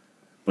lot.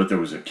 But there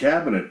was a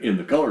cabinet in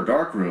the color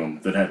dark room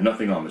that had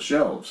nothing on the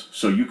shelves.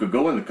 So you could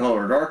go in the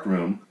color dark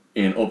room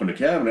and open the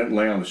cabinet and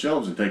lay on the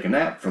shelves and take a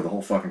nap for the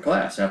whole fucking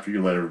class after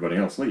you let everybody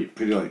else leave.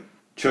 Could you like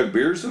chug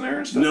beers in there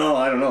and stuff? No,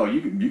 I don't know.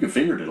 You could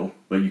finger diddle,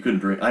 but you couldn't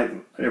drink. I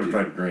never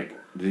tried to drink.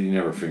 Did you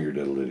never finger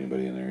diddle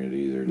anybody in there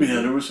either?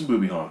 Yeah, there was some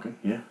booby honking.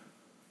 Yeah.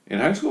 In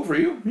high school for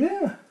you?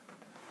 Yeah.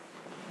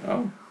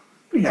 Oh.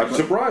 We I'm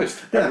surprised.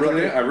 I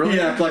really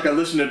act like I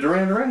listened to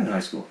Duran Duran in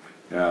high school.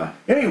 Yeah.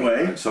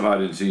 Anyway. Somehow I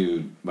didn't see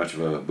you much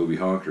of a booby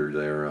honker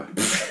there.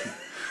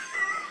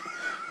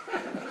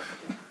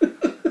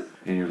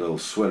 In your little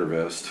sweater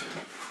vest.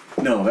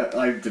 No,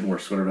 I didn't wear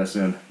sweater vests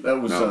in.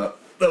 That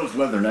was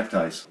leather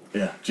neckties.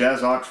 Yeah,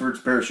 Jazz Oxfords,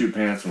 parachute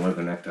pants, and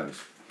leather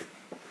neckties.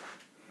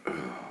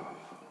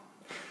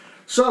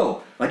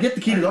 So I get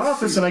the key to the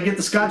office, and I get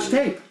the Scotch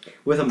tape.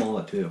 With a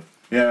mullet too.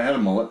 Yeah, I had a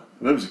mullet.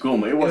 It was a cool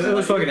mullet. It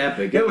was fucking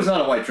epic. It was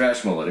not a white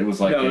trash mullet. It was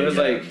like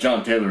like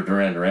John Taylor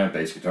Duran Duran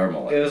bass guitar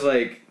mullet. It was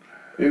like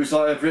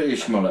a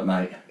British mullet,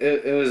 mate.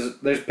 it was.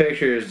 There's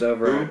pictures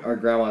over at our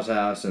grandma's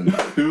house, and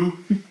Who?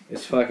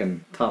 it's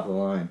fucking top of the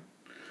line.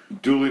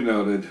 Duly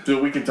noted.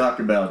 So we can talk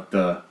about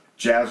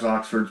Jazz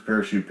Oxfords,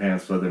 parachute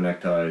pants, leather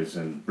neckties,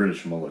 and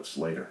British mullets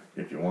later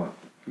if you want.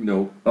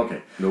 Nope.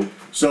 Okay. Nope.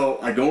 So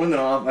I go in the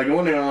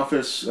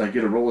office. I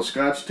get a roll of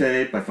Scotch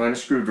tape. I find a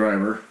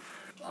screwdriver.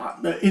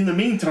 In the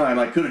meantime,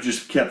 I could have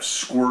just kept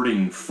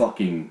squirting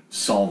fucking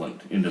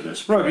solvent into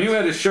this. Right, but you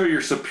had to show your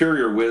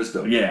superior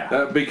wisdom.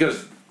 Yeah.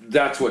 Because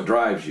that's what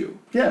drives you.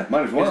 Yeah,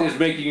 might as well. Is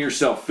making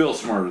yourself feel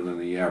smarter than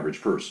the average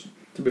person.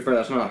 To be fair,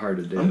 that's not hard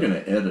to do. I'm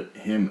gonna edit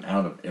him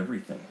out of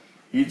everything.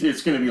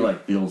 It's gonna be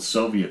like the old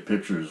Soviet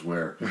pictures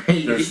where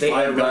there's They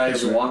 5 edit guys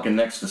everything. walking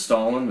next to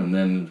Stalin, and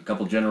then a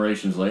couple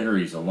generations later,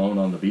 he's alone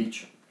on the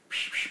beach.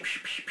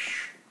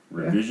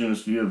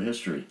 Revisionist view of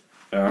history.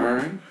 All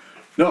right.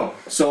 No,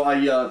 so I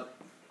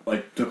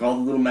took all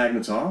the little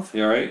magnets off.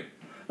 You all right?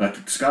 I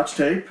took Scotch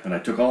tape, and I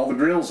took all the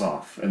grills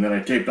off, and then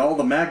I taped all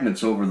the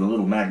magnets over the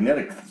little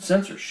magnetic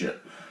sensor shit.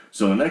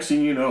 So the next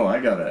thing you know, I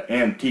got an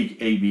antique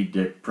AB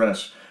Dick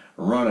press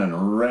running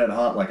red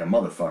hot like a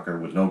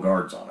motherfucker with no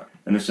guards on it.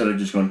 And instead of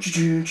just going,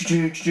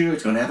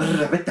 it's going,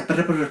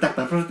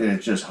 and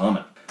it's just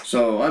humming.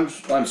 So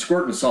I'm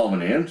squirting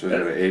solvent in. So they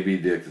have an AB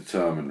dick that's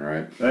humming,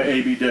 right?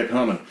 AB dick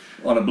humming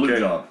on a blue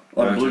job.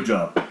 On a blue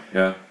job.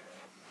 Yeah.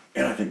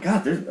 And I think,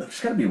 God,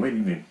 there's got to be a way to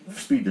even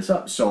speed this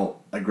up.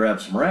 So I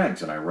grab some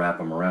rags and I wrap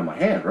them around my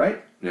hand,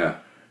 right? Yeah.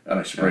 And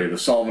I spray the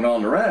solvent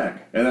on the rag.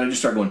 And then I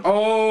just start going,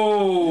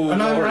 oh,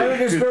 and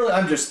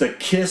I'm just the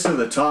kiss of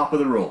the top of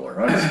the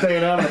roller. I'm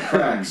staying out of the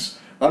cracks.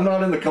 I'm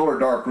not in the color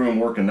dark room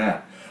working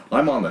that.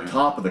 I'm on the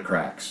top of the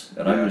cracks.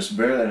 And I'm just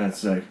barely, and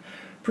it's like,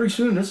 pretty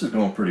soon this is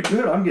going pretty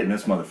good. I'm getting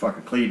this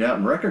motherfucker cleaned out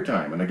in record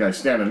time. And the guy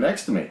standing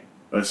next to me,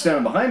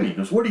 standing behind me,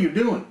 goes, what are you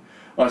doing?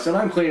 I said,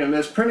 I'm cleaning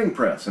this printing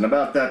press. And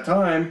about that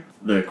time,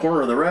 the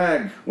corner of the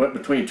rag went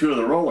between two of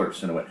the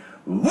rollers. And it went,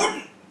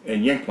 whoop,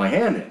 and yanked my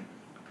hand in.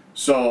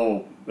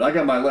 So I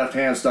got my left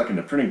hand stuck in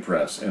the printing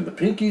press. And the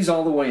pinky's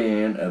all the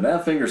way in. And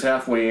that finger's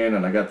halfway in.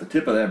 And I got the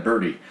tip of that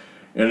birdie.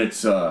 And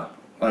it's,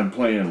 I'm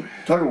playing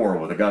tug of war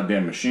with a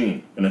goddamn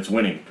machine. And it's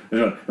winning. It's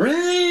going,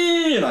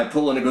 and I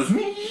pull and it goes,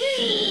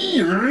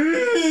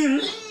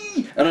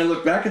 and I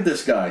look back at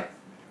this guy.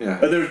 Yeah.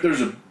 And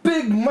there's a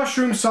big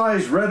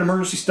mushroom-sized red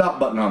emergency stop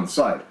button on the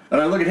side. And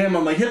I look at him,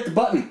 I'm like, hit the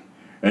button.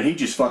 And he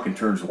just fucking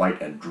turns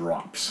white and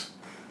drops.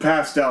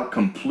 Passed out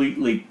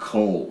completely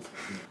cold.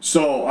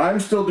 So I'm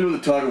still doing the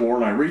tug of war,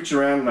 and I reach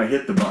around and I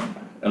hit the button.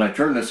 And I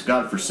turn this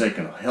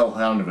godforsaken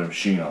hellhound of a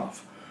machine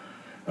off.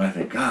 And I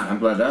think, God, I'm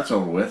glad that's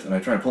over with. And I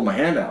try to pull my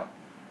hand out.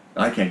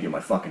 I can't get my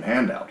fucking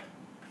hand out.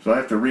 So I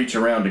have to reach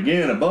around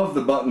again above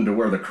the button to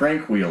where the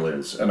crank wheel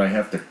is. And I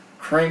have to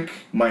crank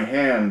my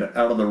hand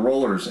out of the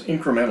rollers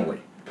incrementally.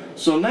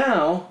 So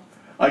now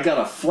I got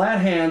a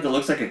flat hand that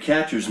looks like a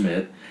catcher's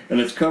mitt,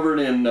 and it's covered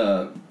in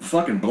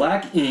fucking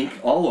black ink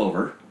all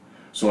over.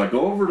 So I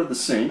go over to the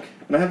sink,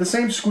 and I have the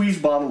same squeeze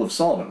bottle of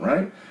solvent,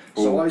 right?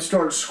 So I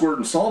start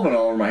squirting solvent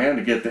all over my hand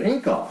to get the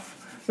ink off.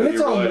 And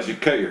you realize you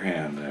cut your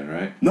hand then,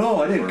 right?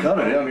 No, I didn't cut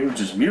it. I mean, it was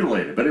just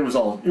mutilated, but it was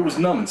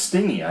numb and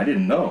stingy. I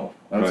didn't know.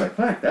 I was like,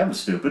 fuck, that was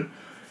stupid.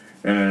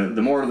 And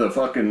the more the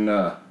fucking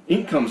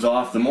ink comes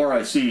off, the more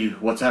I see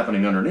what's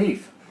happening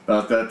underneath.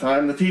 About that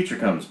time, the teacher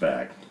comes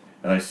back.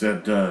 And I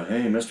said,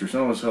 hey, Mr.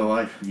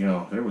 So-and-so,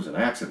 there was an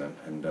accident.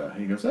 And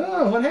he goes,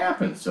 oh, what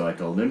happened? So I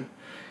told him.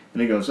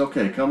 And he goes,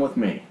 okay, come with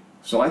me.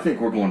 So I think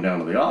we're going down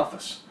to the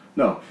office.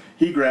 No,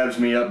 he grabs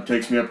me up,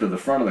 takes me up to the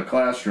front of the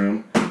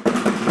classroom,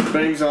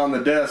 bangs on the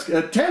desk,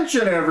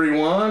 attention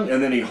everyone,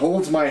 and then he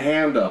holds my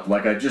hand up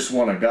like I just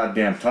won a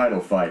goddamn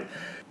title fight.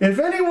 If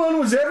anyone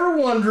was ever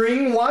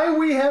wondering why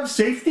we have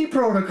safety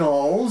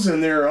protocols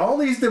and there are all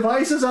these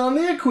devices on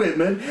the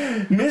equipment,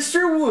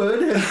 Mr.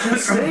 Wood has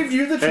just saved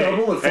you the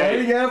trouble of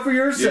finding out for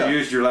yourself. You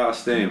used your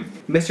last name.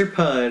 Mr.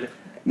 Pud.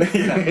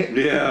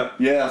 Yeah.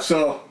 Yeah,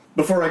 so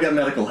before I got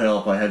medical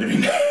help, I had to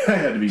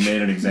be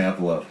made an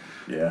example of.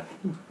 Yeah.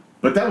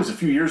 But that was a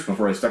few years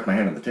before I stuck my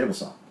hand on the table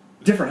saw.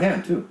 Different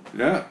hand, too.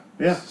 Yeah.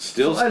 Yeah.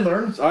 Still, I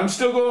learned. I'm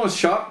still going with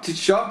shop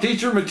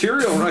teacher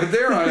material right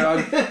there.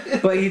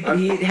 But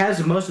he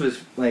has most of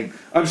his, like...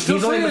 I'm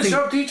still saying missing,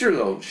 shop teacher,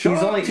 though.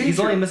 He's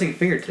only missing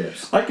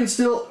fingertips. I can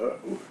still,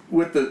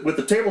 with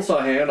the table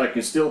saw hand, I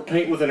can still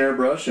paint with an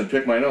airbrush and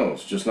pick my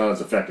nose, just not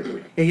as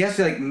effectively. He has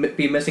to,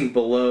 be missing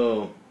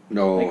below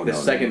the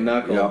second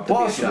knuckle. Yeah,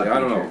 possibly. I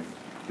don't know.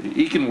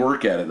 He can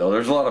work at it, though.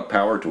 There's a lot of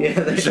power to it.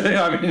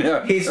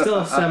 Yeah, he's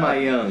still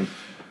semi-young.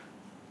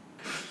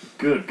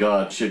 Good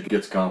God, shit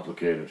gets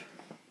complicated.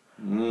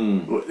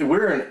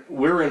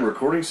 We're in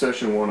recording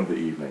session 1 of the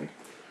evening.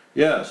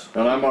 Yes.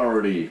 And I'm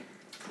already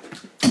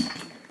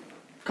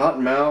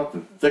cotton mouthed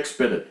and thick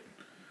spitted.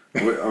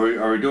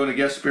 Are we doing a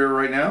guest beer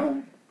right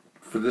now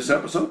for this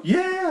episode?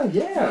 Yeah.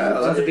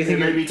 It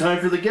may be time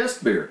for the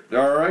guest beer.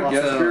 All right,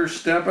 Also, guest beer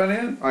stepping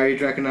in. Are you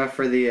drunk enough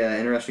for the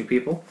interesting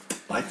people?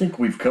 I think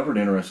we've covered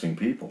interesting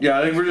people. Yeah,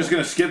 I think we're just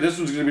going to skip. This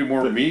one's going to be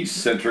more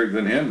me-centric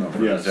than him, though, for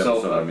this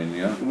episode.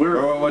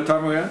 What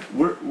time are we at?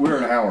 We're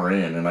an hour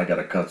in, and I got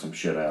to cut some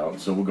shit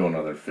out, so we'll go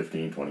another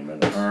 15, 20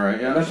 minutes. All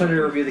right, yeah. Let's try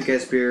to review the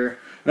guest beer.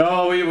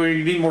 No,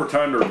 we need more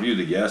time to review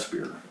the guest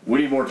beer.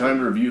 We need more time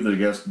to review the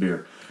guest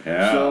beer.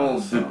 Yeah.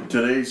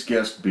 Today's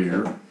guest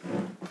beer,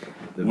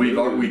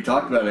 we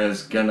talked about it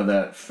as kind of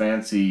that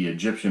fancy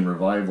Egyptian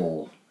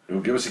revival.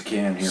 Give us a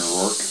can here,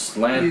 Rourke.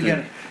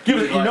 Slanted. You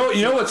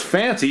know what's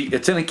fancy?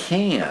 It's in a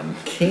can.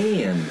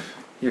 Can.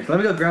 Here, let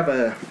me go grab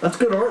a... That's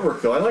good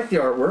artwork, though. I like the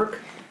artwork.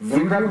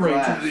 Voodoo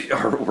Ranger. The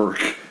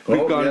artwork.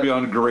 We've gone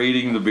beyond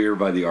grading the beer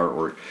by the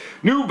artwork.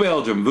 New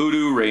Belgium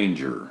Voodoo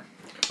Ranger.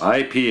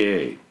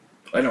 IPA.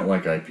 I don't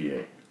like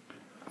IPA.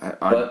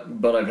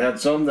 But I've had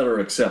some that are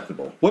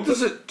acceptable. What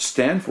does it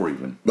stand for,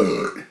 even?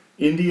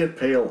 India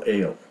Pale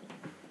Ale.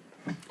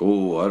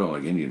 Oh, I don't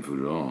like Indian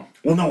food at all.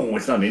 Well, no,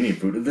 it's not Indian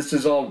food. This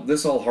all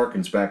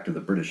harkens back to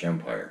the British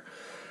Empire.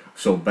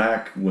 So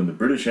back when the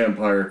British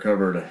Empire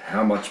covered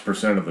how much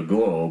percent of the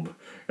globe,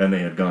 and they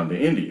had gone to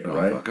India,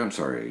 right? Fuck, I'm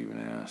sorry I even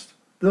asked.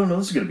 No,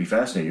 this is going to be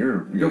fascinating. You're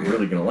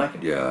really going to like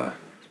it. Yeah.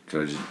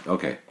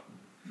 Okay.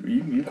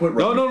 You quit.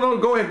 No.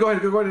 Go ahead.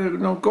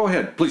 No, go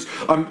ahead. Please.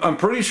 I'm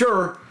pretty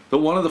sure But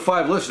one of the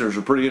 5 listeners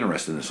are pretty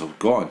interested in this, so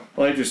go on.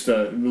 Well, I just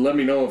let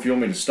me know if you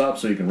want me to stop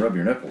so you can rub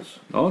your nipples.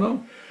 Oh,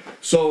 no.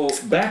 So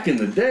back in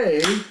the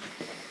day,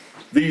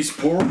 these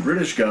poor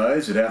British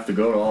guys would have to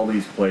go to all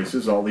these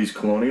places, all these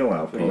colonial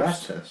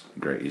outposts.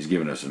 Great. He's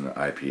giving us an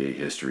IPA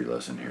history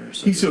lesson here.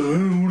 So He said,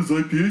 what does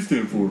IPA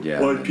stand for? Yeah.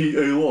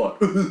 IPA lot.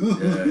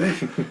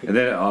 yeah. And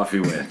then off he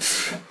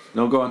went.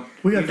 No, go on.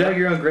 We You got dug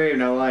your own grave,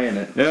 now lie in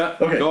it. Yeah,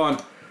 Okay. go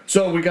on.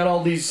 So we got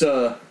all these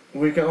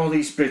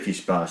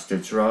British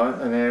bastards, right?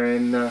 And they're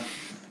in.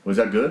 Was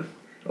that good?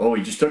 Oh,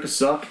 he just took a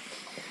suck,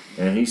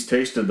 and he's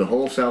tasted the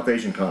whole South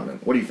Asian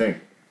continent. What do you think?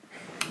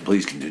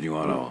 Please continue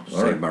on. I'll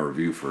save right. my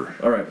review for...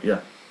 All right,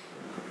 yeah.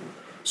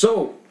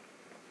 So,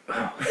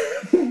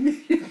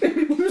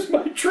 lose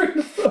my train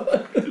of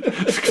thought.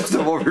 Because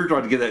I'm over here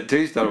trying to get that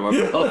taste out of my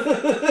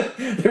mouth.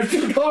 There's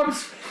 2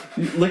 dogs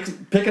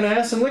picking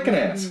ass and licking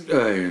ass.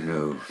 I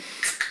know.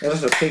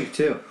 There's a pig,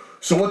 too.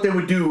 So what they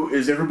would do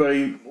is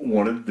everybody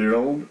wanted their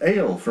own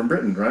ale from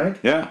Britain, right?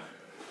 Yeah.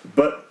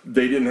 But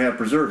they didn't have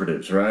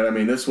preservatives, right? I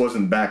mean, this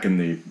wasn't back in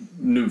the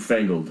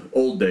newfangled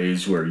old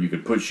days where you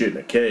could put shit in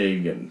a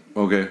keg and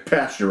Okay.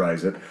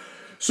 pasteurize it.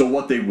 So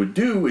what they would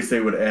do is they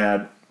would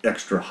add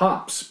extra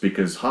hops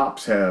because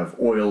hops have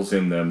oils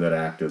in them that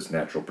act as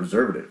natural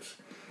preservatives.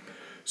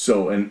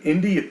 So an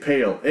India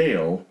Pale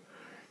Ale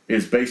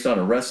is based on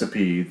a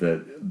recipe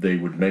that they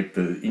would make,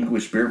 the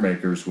English beer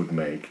makers would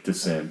make to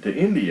send to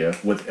India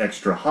with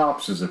extra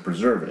hops as a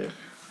preservative.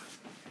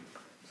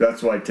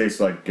 That's why it tastes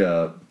like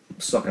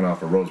sucking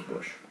off a rose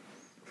bush.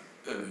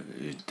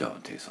 It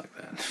don't taste like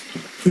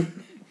that.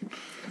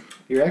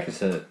 Your actor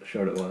said it,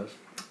 showed it was.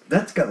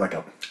 That's got like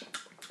a...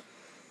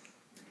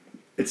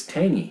 It's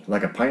tangy,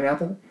 like a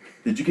pineapple.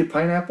 Did you get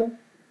pineapple?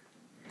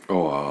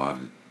 Oh, I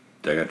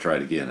gotta try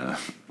it again, huh?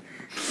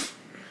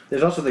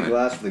 There's also the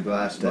glass for the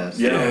glass test.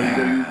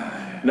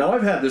 Yeah. Now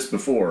I've had this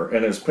before,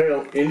 and as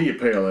India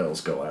Pale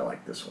Ales go, I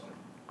like this one.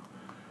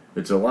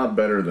 It's a lot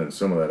better than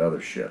some of that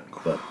other shit.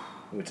 But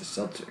Which is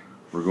seltzer.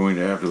 We're going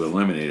to have to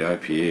eliminate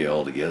IPA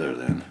altogether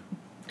then.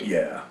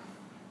 yeah,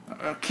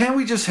 Can't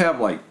we just have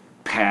like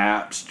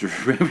Pabst or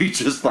maybe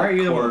just like Aren't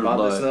you the one Coors about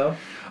this, Light? though?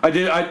 I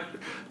did.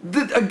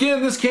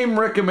 Again, this came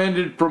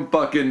recommended from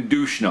fucking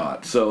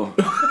Douchenot, so.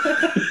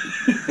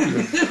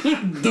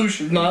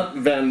 douche not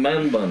Van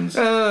Man buns.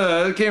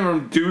 It came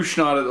from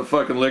Douchenot at the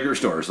fucking liquor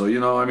store, so, you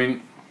know, I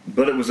mean.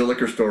 But it was a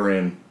liquor store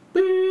in.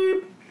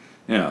 Beep.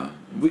 Yeah,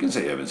 we can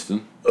say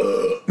Evanston.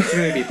 It's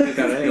going to be pooped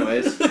out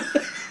anyways.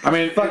 I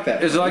mean, Fuck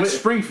that. It's like We-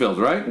 Springfield,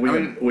 right?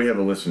 We have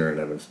a listener in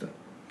Evanston.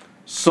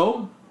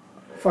 So?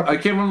 Fuck. I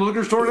came from the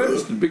liquor store in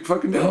Evanston. Big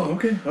fucking deal. Oh,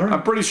 okay, all right.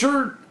 I'm pretty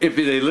sure if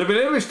they live in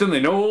Evanston, they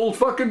know old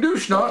fucking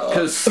Douchenot,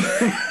 because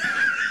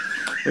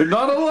there's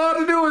not a lot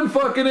to do in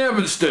fucking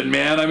Evanston,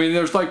 man. I mean,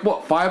 there's like,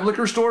 what, 5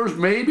 liquor stores,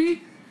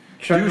 maybe?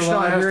 Truck the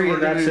laundry,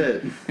 work that's at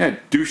it. Yeah,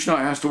 Douchenot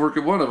has to work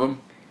at one of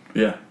them,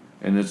 Yeah,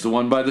 and it's the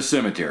one by the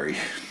cemetery.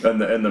 and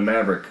the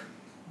Maverick,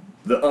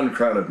 the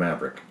uncrowded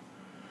Maverick.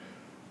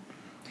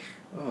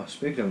 Oh,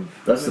 speaking of...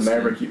 That's the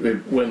Maverick.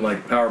 When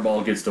like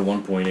Powerball gets to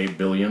 1.8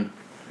 billion,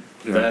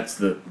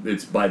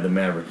 it's by the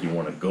Maverick you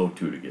want to go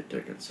to get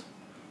tickets,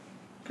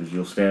 because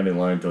you'll stand in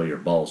line until your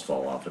balls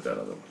fall off at that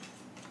other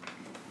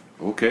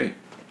one. Okay.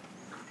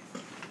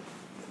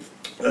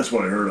 That's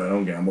what I heard. I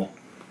don't gamble.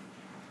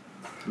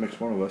 Makes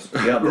one of us.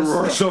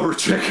 Yeah, So we're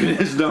checking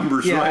his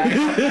numbers, Yeah, right?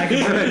 I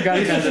can tell you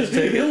guys got this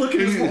ticket. look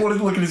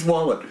at his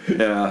wallet.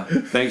 Yeah.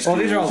 Thanks. Well,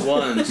 these are all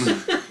Jules.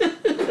 ones.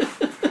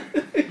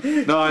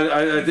 No,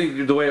 I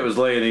think the way it was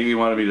laying, he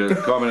wanted me to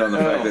comment on the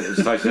fact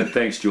that I said,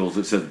 thanks, Jules.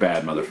 It says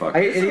bad motherfucker.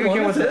 It even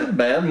came with a,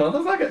 bad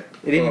motherfucker.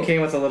 it even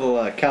came with a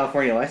little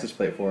California license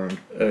plate for him.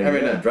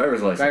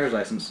 Driver's license. Driver's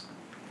license.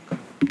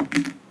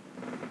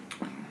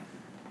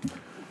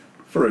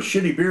 For a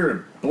shitty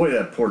beer, boy,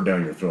 that poured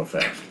down your throat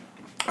fast.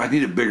 I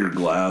need a bigger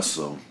glass,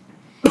 so.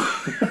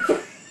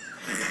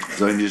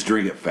 So I can just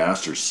drink it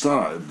faster.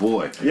 Son of a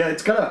boy. Yeah,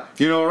 it's kind of.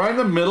 You know, right in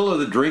the middle of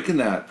the drinking,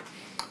 that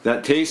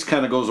taste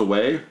kind of goes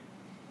away.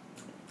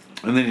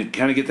 And then you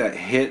kind of get that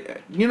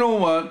hit. You know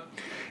what?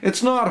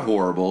 It's not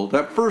horrible.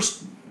 That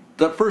first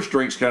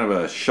drink's kind of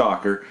a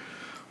shocker.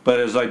 But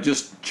as I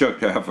just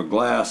chugged half a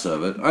glass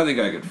of it, I think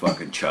I could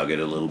fucking chug it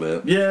a little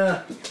bit.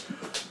 Yeah.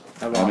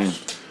 I mean,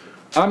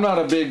 I'm not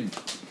a big,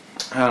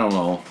 I don't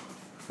know.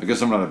 I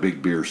guess I'm not a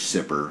big beer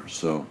sipper,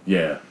 so.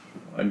 Yeah.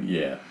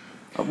 Yeah.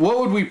 What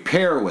would we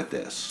pair with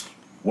this?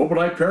 What would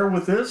I pair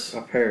with this?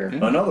 A pair.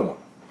 Another one.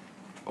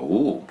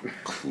 Oh,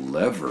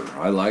 clever.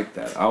 I like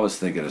that. I was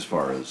thinking as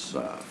far as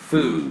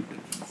food.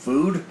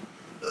 Food?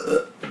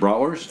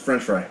 Bratwurst?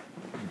 French fry.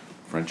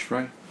 French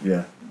fry?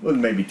 Yeah. Well,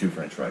 maybe 2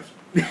 French fries.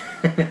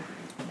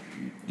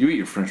 You eat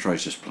your French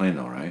fries just plain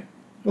though, right?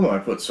 Well, no, I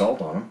put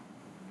salt on them.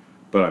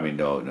 But I mean,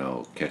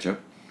 no ketchup?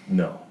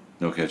 No.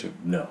 No ketchup?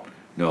 No.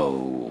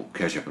 No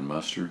ketchup and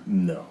mustard?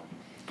 No.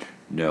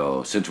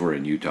 No, since we're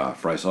in Utah,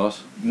 fry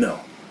sauce? No.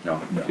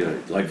 No. No.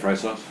 You like fry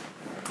sauce?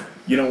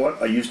 You know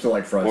what? I used to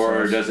like fry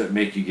Or sauce. does it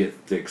make you get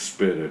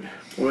thick-spitted?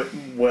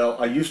 Well,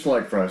 I used to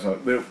like fry sauce.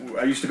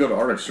 I used to go to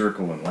Arctic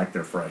Circle and like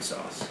their fry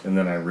sauce, and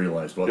then I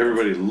realized what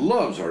Everybody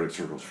loves Arctic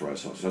Circle's fry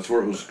sauce. That's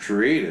where it was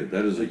created.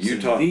 That is a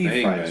Utah the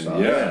thing, fry man.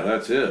 sauce. Yeah,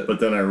 that's it. But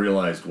then I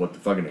realized what the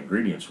fucking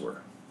ingredients were.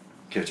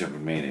 Ketchup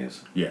and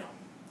mayonnaise. Yeah.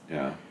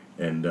 Yeah.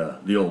 And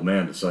the old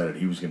man decided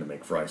he was going to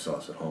make fry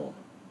sauce at home.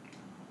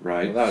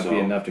 Right. Well, that would be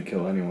so- enough to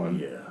kill anyone.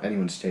 Yeah.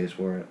 Anyone's taste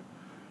for it.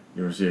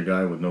 You ever see a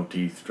guy with no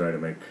teeth try to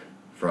make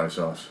fry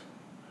sauce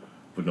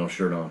with no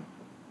shirt on?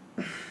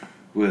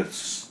 With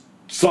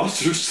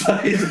saucer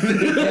size. The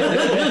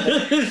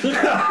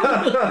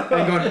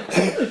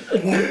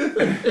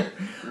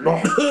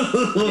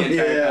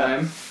entire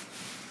time.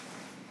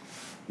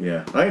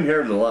 Yeah. I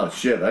inherited a lot of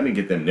shit. I didn't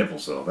get them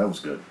nipples though. That was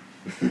good.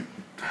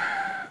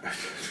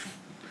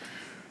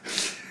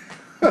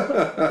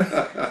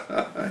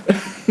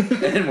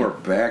 And we're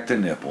back to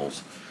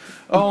nipples.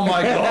 Oh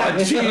my God,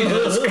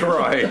 Jesus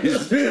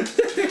Christ.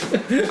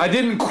 I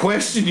didn't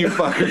question you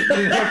fucker. You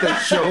didn't have to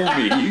show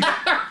me.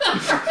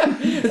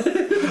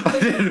 I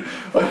didn't.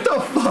 What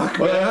the fuck,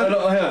 Well, man?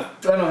 I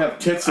don't have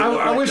tits. that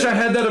look I like wish that. I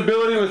had that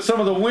ability with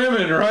some of the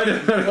women, right?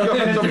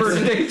 The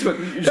first dates with.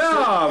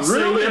 Yeah, Say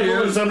nipple when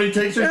really? somebody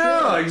takes your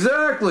Yeah, shit.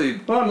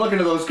 exactly. Well, I'm looking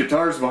at those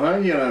guitars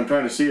behind you, and I'm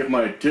trying to see if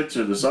my tits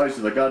are the size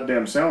of the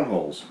goddamn sound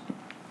holes.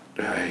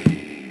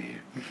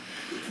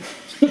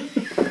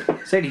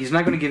 Sadie, he's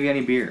not going to give you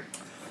any beer.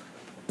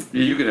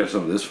 You could have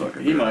some of this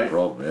fucking. He beer, might. no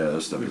problem. Yeah,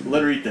 this stuff is.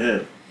 Let her eat the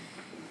head.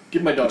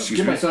 Give my dog. Excuse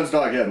Give my me? son's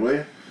dog head, will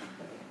you?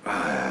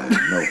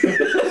 No.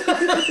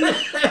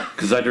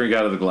 Because I drink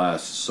out of the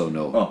glass, so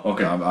no. Oh,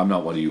 okay. I'm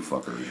not one of you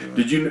fuckers.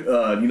 Did you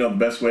you know the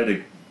best way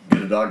to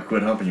get a dog to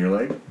quit humping your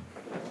leg?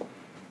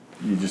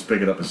 You just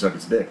pick it up and suck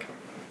its dick.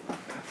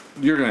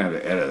 You're gonna have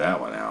to edit that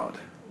one out.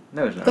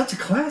 No, it's not. That's a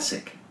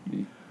classic.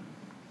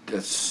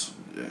 That's.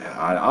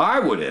 I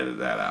would edit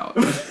that out.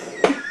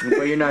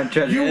 But you're not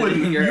judging. You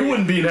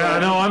wouldn't be Yeah,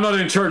 involved. no, I'm not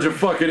in charge of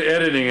fucking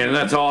editing, and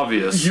that's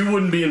obvious. You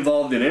wouldn't be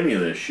involved in any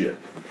of this shit.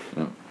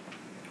 No.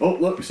 Oh,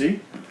 look, see?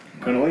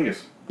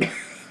 Cunnilingus.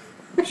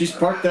 She's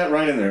parked that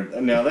right in there.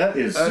 Now that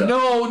is.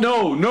 No.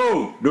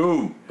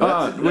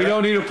 That's- We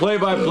don't need a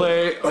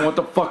play-by-play on what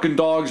the fucking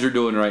dogs are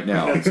doing right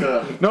now. That's,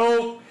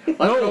 No.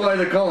 I don't know why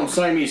they call them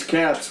Siamese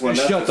cats when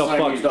that's Shut a the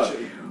Siamese fuck- dog.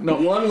 no.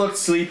 One looked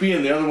sleepy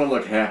and the other one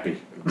looked happy.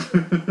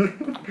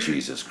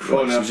 Jesus Christ!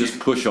 Oh, no, you just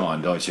push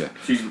on, don't you?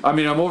 she's- I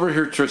mean, I'm over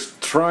here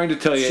just trying to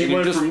tell you, She and you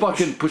went just from-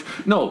 fucking push.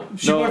 No,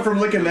 She no. went from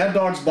licking that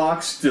dog's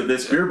box to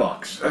this beer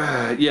box.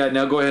 Yeah,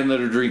 now go ahead and let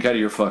her drink out of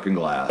your fucking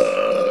glass.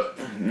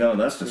 No,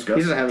 that's He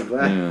disgusting. doesn't have a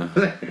glass.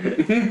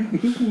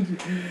 Yeah.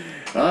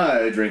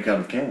 I drink out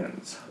of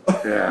cans.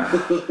 Yeah.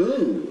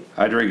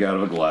 I drink out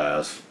of a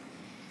glass.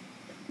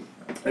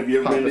 Have you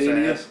ever been Pompous to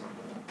India? ass.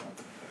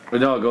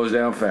 But no, it goes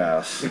down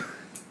fast.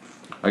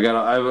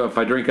 If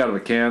I drink out of a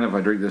can, if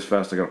I drink this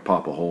fast, I gotta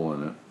pop a hole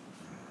in it.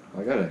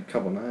 I got a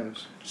couple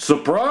knives.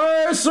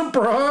 Surprise!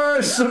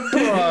 Surprise!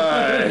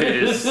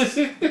 Surprise!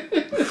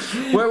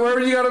 where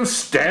you got them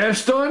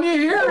stashed on you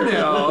here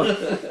now?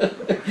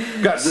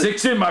 Got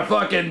 6 in my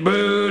fucking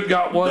boot.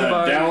 Got one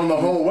by. Down the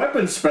hole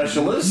weapons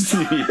specialist.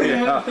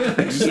 Yeah,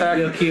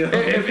 exactly.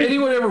 If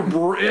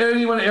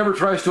anyone ever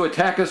tries to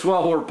attack us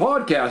while we're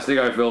podcasting,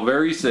 I feel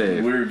very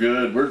safe. We're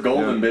good. We're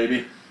golden, Yeah.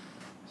 baby.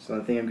 It's the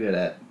only thing I'm good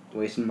at.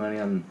 Wasting money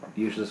on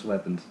useless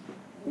weapons.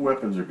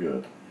 Weapons are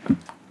good.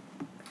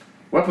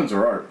 Weapons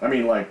are art. I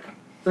mean, like,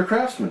 they're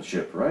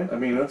craftsmanship, right? I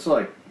mean,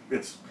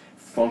 it's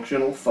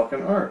functional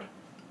fucking art.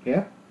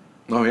 Yeah?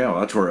 Oh yeah,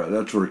 that's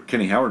where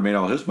Kenny Howard made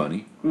all his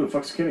money. Who the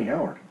fuck's Kenny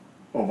Howard?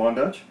 Oh, Von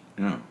Dutch?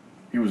 Yeah.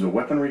 He was a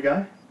weaponry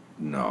guy?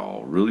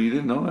 No, really, you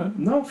didn't know that?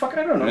 No, fuck,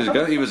 I don't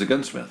know. He was a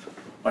gunsmith.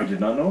 I did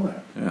not know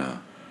that. Yeah.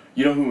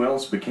 You know who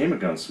else became a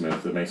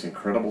gunsmith that makes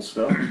incredible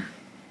stuff?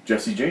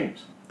 Jesse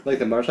James. Like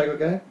the motorcycle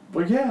guy?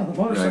 Well, yeah, the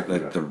motorcycle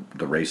Like guy.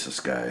 the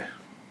racist guy.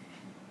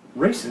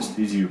 Racist?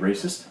 Is he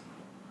racist?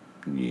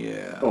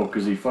 Yeah. Oh,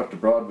 because he fucked a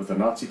broad with a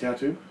Nazi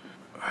tattoo?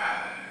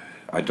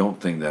 I don't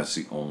think that's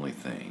the only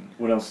thing.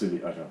 What else did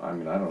he? I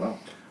don't know.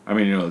 I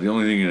mean, the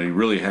only thing that he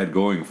really had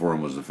going for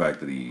him was the fact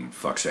that he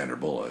fucked Sandra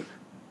Bullock.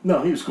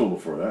 No, he was cool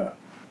before that.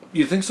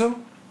 You think so?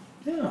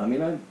 Yeah, I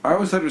mean, I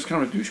always thought he was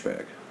kind of a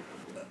douchebag.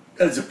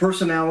 as a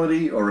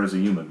personality or as a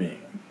human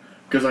being.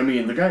 Because, I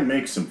mean, the guy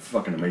makes some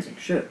fucking amazing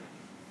shit.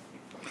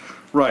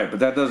 Right, but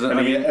that doesn't.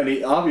 And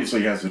he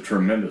obviously has a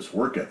tremendous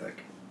work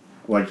ethic.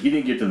 Like, he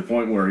didn't get to the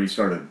point where he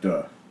started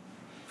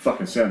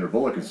fucking Sandra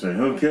Bullock and say,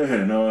 okay,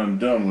 now I'm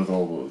done with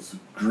all those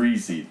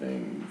greasy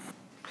things.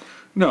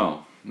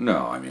 No,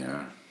 I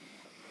mean,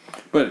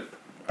 but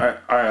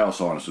I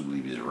also honestly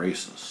believe he's a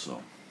racist.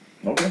 So,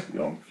 Okay,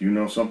 you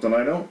know something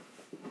I don't.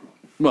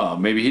 well,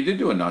 maybe he did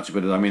do a Nazi,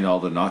 but I mean, all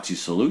the Nazi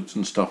salutes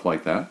and stuff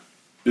like that.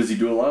 Does he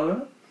do a lot of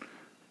that?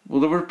 Well,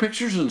 there were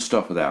pictures and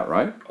stuff of that,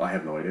 right? I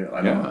have no idea.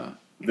 I don't Yeah. know.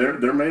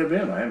 There may have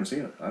been. I haven't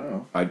seen it. I don't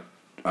know. I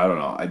don't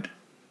know.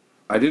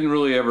 I didn't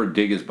really ever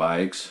dig his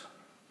bikes.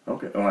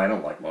 Okay. Oh, I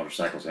don't like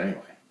motorcycles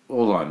anyway.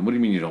 Hold on. What do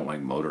you mean you don't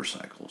like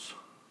motorcycles?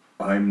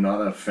 I'm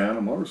not a fan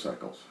of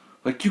motorcycles.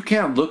 Like, you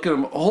can't look at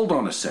them. Hold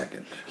on a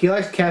second. He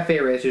likes cafe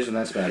racers, and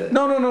that's about it.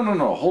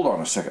 No. Hold on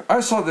a second.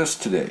 I saw this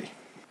today.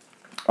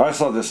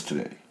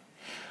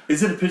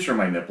 Is it a picture of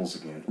my nipples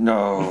again?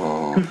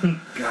 No.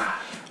 God.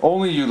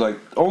 Only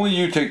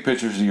you take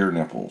pictures of your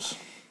nipples.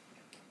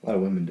 A lot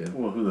of women do.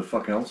 Well, who the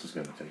fuck else is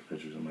gonna take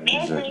pictures of my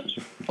nipples?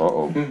 Exactly.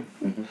 Uh-oh.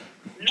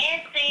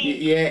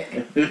 Yeah.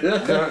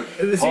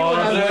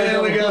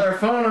 Pause. We got our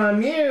phone on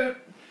mute.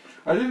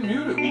 I didn't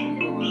mute it.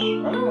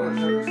 I don't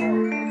understand the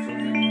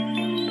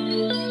song.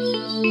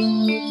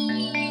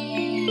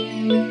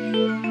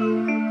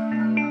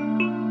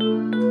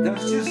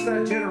 That's just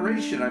that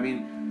generation. I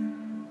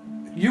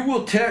mean, you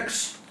will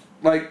text,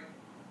 like,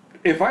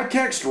 if I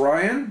text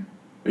Ryan,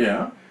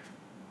 Yeah.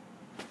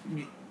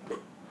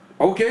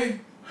 okay,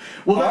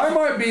 Well, I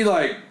might be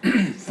like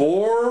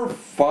 4,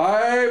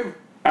 5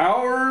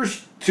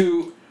 hours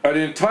to an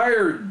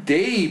entire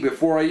day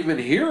before I even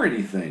hear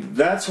anything.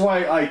 that's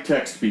why I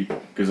text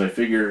people, because I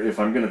figure if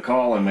I'm gonna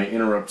call, I may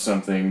interrupt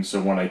something.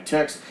 So when I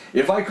text,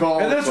 if I call,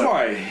 And that's it's like-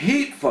 why I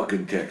hate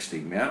fucking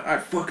texting, man. I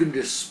fucking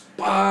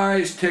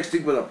despise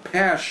texting with a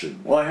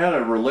passion. Well, I had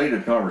a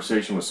related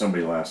conversation with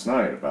somebody last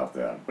night about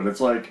that. But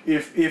it's like,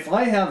 if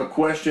I have a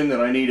question that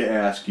I need to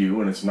ask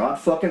you and it's not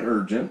fucking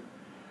urgent,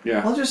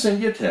 Yeah. I'll just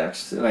send you a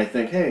text. And I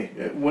think, hey,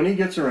 when he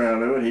gets around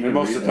to it, he And can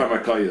most read of the it. time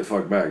I call you the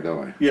fuck back,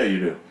 don't I? Yeah, you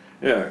do.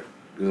 Yeah.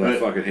 Because I But-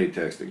 fucking hate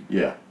texting.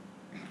 Yeah.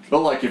 But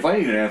like, if I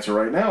need an answer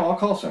right now, I'll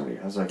call somebody.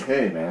 I was like,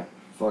 hey, man,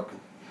 fuck.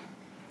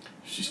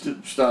 She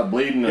stopped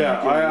bleeding. and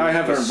Yeah, it I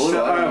have turned blue.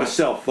 I don't know. a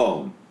cell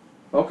phone.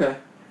 Okay.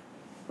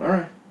 All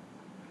right.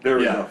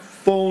 There's Yeah. a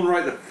phone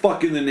right the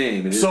fuck in the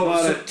name. It's So-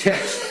 not so- a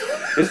text.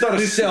 It's not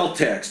a cell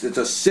text. It's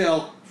a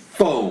cell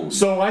phone.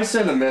 So I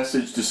sent a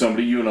message to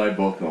somebody you and I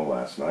both know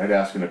last night,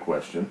 asking a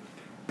question.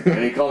 And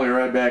he called me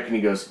right back and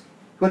he goes,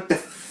 what the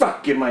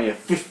fuck, am I a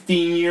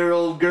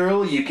 15-year-old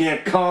girl? You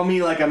can't call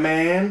me like a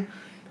man?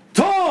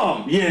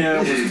 Tom!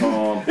 Yeah, it was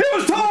Tom. It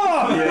was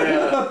Tom!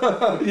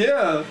 Yeah.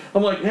 Yeah.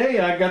 I'm like, hey,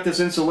 I got this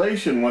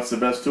insulation. What's the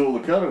best tool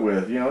to cut it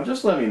with? You know,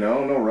 just let me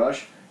know. No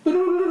rush.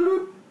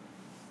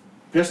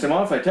 Pissed him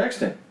off. I text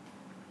him.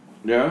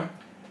 Yeah?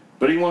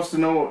 But he wants to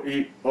know,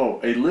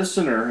 a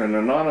listener, an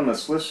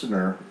anonymous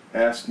listener,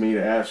 asked me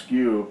to ask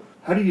you,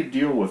 how do you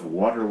deal with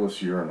waterless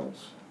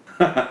urinals?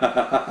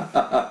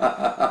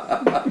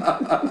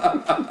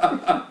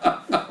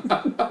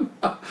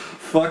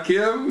 Fuck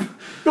him.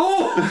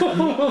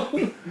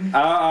 Oh!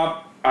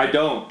 I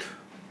don't.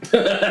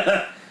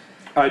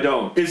 I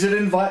don't. Is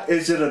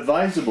it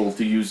advisable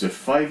to use a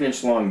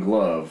 5-inch long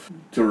glove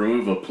to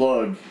remove a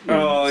plug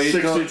in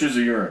 6 inches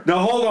of urine? Now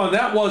hold on,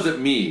 that wasn't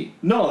me.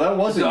 No, that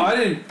wasn't. I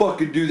didn't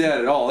fucking do that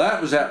at all. That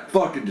was that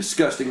fucking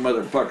disgusting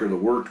motherfucker that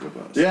worked with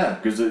us. Yeah,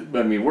 because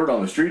word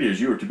on the street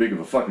is you were too big of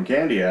a fucking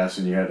candy ass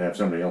and you had to have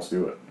somebody else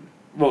do it.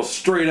 Well,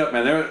 straight up,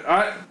 man.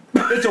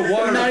 It's a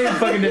water. Not even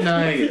fucking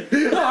denying it.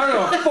 No, I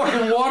got a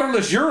fucking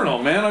waterless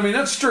urinal, man. I mean,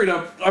 that's straight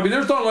up. I mean,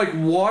 there's not like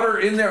water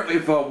in there.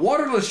 If a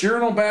waterless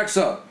urinal backs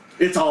up,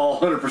 it's all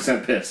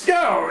 100% piss.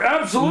 Yeah,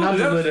 absolutely. Not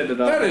diluted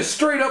at all. That is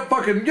straight up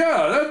fucking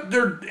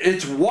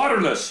it's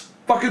waterless.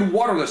 Fucking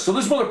waterless. So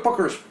this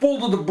motherfucker is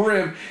full to the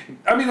brim.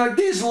 I mean, like,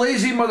 these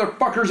lazy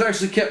motherfuckers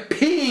actually kept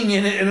peeing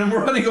in it and then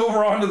running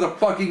over onto the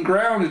fucking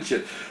ground and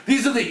shit.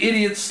 These are the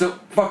idiots that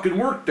fucking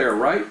work there,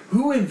 right?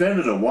 Who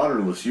invented a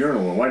waterless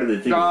urinal and why do they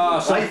think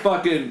Some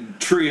fucking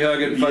tree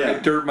hugging,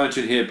 fucking dirt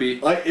munching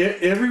hippie.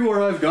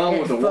 Everywhere I've gone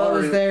with the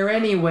water there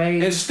anyway.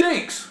 It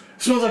stinks.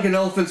 Smells like an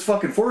elephant's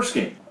fucking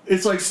foreskin.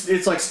 It's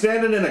like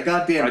standing in a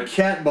goddamn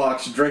cat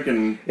box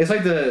drinking. It's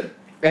like the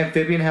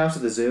amphibian house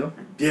at the zoo.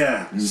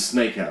 Yeah,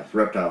 snake house,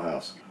 reptile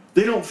house.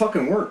 They don't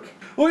fucking work.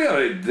 Well,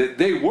 yeah,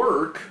 they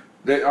work.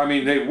 They work.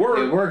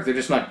 They work. They're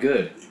just not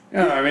good.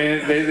 Yeah, I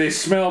mean, they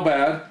smell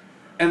bad,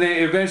 and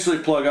they eventually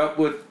plug up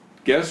with,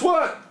 guess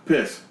what?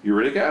 Piss.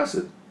 Uric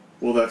acid.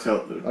 Well, that's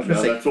how.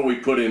 That's what we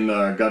put in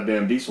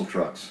goddamn diesel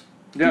trucks.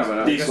 Yeah,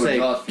 but diesel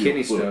exhaust fuel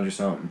kidney fluid. stones or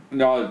something.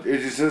 No,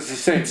 it's the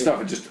same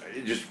stuff.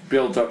 It just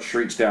builds up,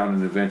 shrinks down,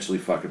 and eventually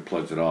fucking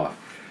plugs it off.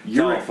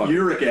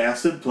 Uric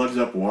acid plugs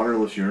up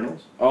waterless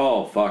urinals.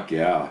 Oh fuck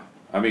yeah!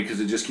 I mean, because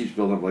it just keeps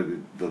building up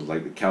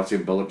like the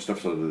calcium buildup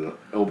stuff, so the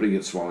opening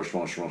gets smaller,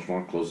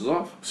 closes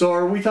off. So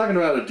are we talking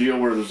about a deal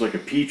where there's like a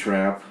P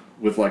trap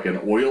with like an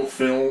oil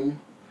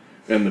film,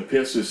 and the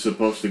piss is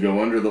supposed to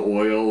go under the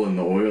oil, and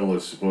the oil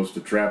is supposed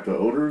to trap the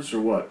odors, or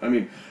what? I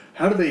mean,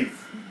 how do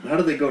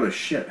they go to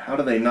shit? How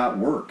do they not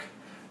work?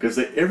 Because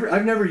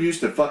I've never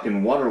used a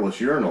fucking waterless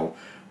urinal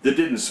that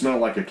didn't smell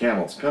like a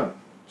camel's cum.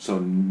 So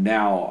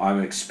now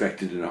I'm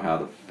expected to know how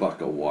to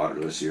fuck a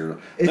waterless urinal.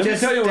 It's Let me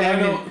just tell you what I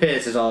know. stagnant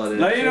piss is all it is.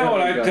 Now you know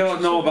what I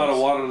know about a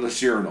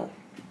waterless urinal.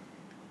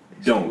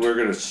 Don't. We're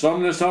gonna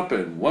sum this up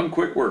in one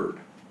quick word.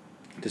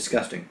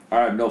 Disgusting. I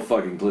have no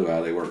fucking clue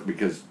how they work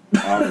because.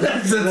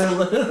 That's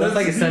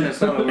like a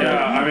sentence, not a word.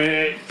 Yeah, I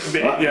mean,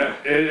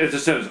 it's a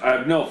sentence. I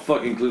have no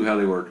fucking clue how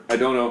they work. I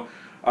don't know.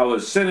 I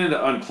was sent in to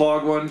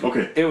unclog one.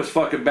 Okay. It was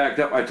fucking backed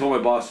up. I told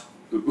my boss,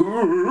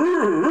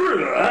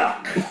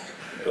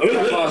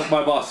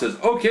 my boss says,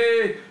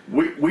 okay,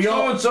 we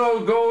all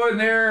so-and-so go in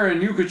there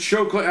and you could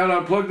show how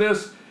to unplug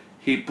this.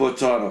 He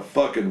puts on a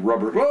fucking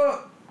rubber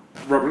glove,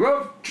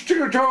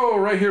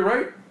 right here,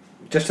 right?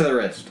 Just to the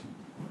wrist.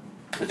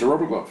 It's a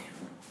rubber glove.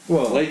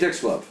 Whoa. Latex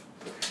glove.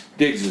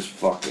 Digs his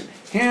fucking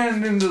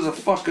hand into the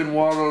fucking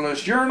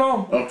waterless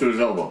urinal up to his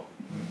elbow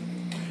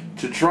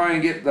to try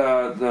and get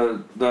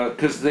the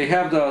because they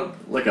have the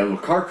like a little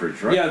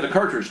cartridge, right? Yeah, the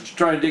cartridge to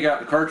try and dig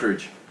out the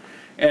cartridge,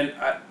 and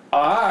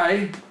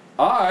I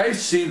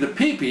see the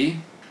peepee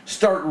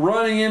start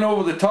running in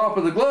over the top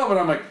of the glove, and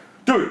I'm like,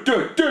 do it,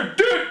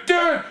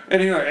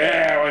 and he's like,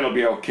 yeah, it'll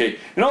be okay,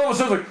 and all of a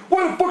sudden like,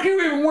 why the fuck are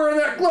you even wearing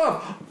that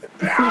glove?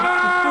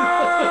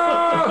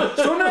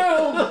 So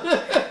now,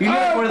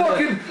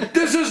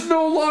 this is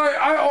no lie,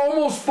 I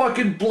almost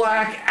fucking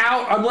black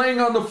out. I'm laying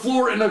on the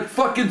floor in a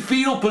fucking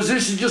fetal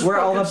position, just where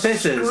all the fucking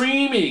pisses?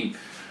 Screaming.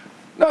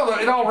 No,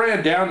 it all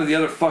ran down to the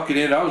other fucking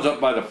end. I was up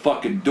by the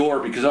fucking door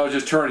because I was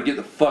just trying to get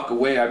the fuck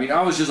away. I mean,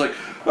 I was just like,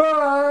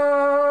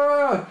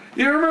 ah!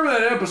 You remember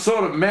that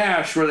episode of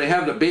MASH where they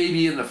have the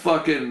baby in the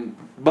fucking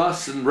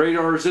bus and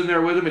Radar's in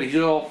there with him and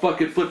he's all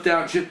fucking flipped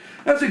out and shit?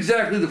 That's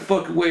exactly the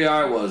fucking way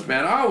I was,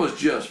 man. I was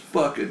just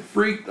fucking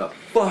freaked the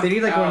fuck out. They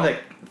need like one of the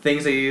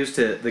things they use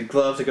to, the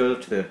gloves that go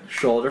up to the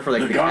shoulder for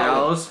like the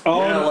cows.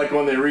 Oh, yeah, like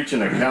when they reach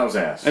in a cow's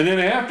ass. And then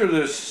after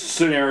this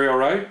scenario,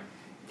 right?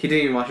 He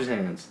didn't even wash his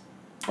hands.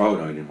 Oh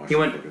no, he didn't wash his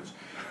hands.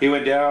 He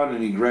went down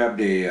and he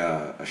grabbed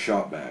a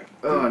shop vac.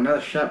 Oh,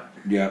 another shop.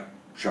 Yeah,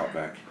 shop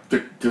vac.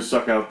 To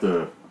suck out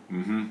the...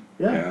 Mm-hmm.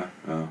 Yeah.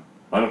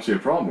 I don't see a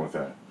problem with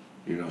that.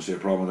 You don't see a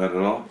problem with that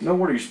at all? No,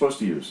 what are you supposed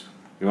to use?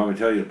 You want me to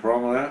tell you the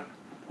problem with that?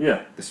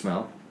 Yeah. The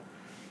smell?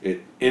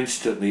 It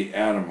instantly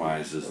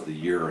atomizes the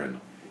urine,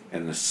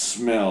 and the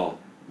smell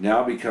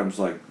now becomes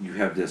like you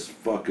have this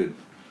fucking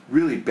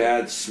really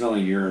bad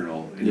smelling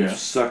urinal, and you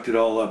sucked it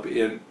all up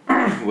in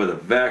with a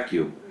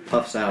vacuum.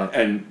 Puffs out.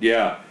 And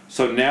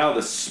so now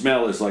the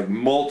smell is like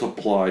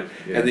multiplied,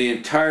 and the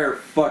entire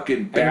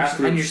fucking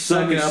bathroom. And you're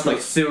sucking up like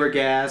sewer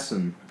gas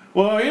and.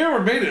 Well, you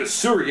never made it a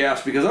sewer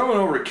gas because I went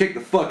over to kick the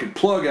fucking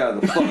plug out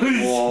of the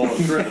fucking wall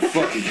and tried to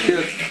fucking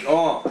kick.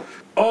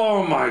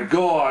 Oh my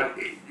god,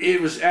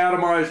 it was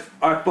atomized.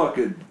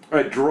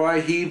 I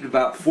dry heaved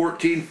about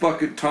 14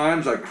 fucking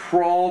times. I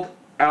crawled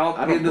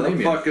out into the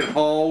fucking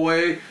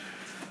hallway.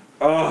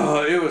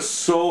 It was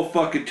so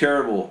fucking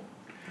terrible.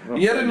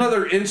 Yet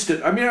another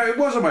instant. I mean, it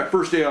wasn't my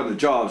first day on the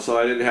job, so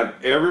I didn't have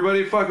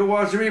everybody fucking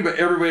watching me, but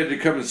everybody had to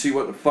come and see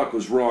what the fuck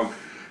was wrong.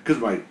 Because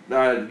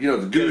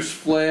the goose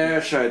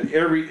flesh, I had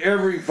every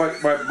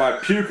my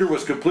puker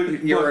was completely.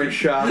 You were in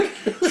shock.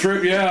 It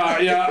took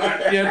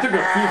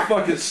a few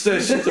fucking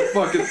sessions of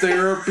fucking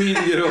therapy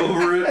to get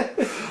over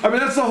it. I mean,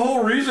 that's the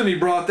whole reason he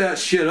brought that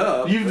shit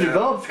up. You've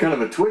developed kind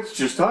of a twitch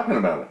just talking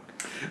about it.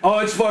 Oh,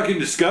 it's fucking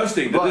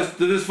disgusting to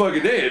this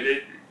fucking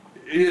day.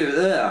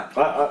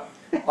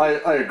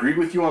 I agree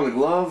with you on the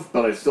glove,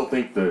 but I still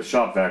think the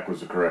shop vac was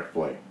the correct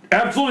play.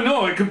 Absolutely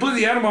no. It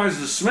completely atomizes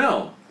the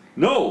smell.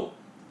 No.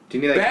 Do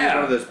you need like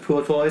one of those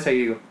pool toys? How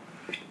you?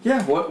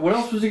 Yeah. What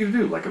else was he gonna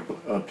do? Like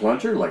a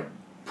plunger? Like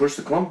push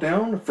the clump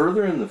down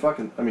further in the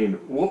fucking? I mean,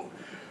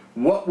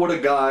 what would a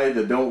guy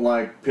that don't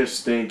like piss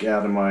stink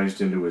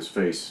atomized into his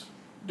face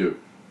do?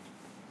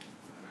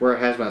 Wear a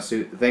hazmat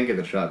suit. Think of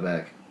the shop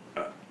vac.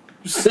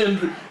 Send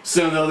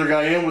the other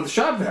guy in with the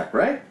shop vac,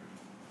 right?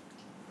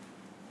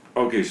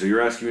 Okay, so you're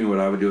asking me what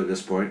I would do at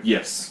this point?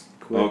 Yes.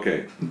 Cool.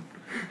 Okay.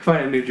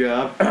 Find a new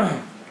job.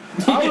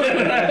 I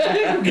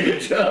would get a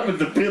job at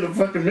the pit of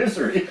fucking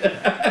misery.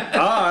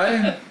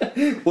 I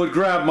would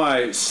grab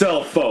my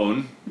cell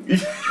phone,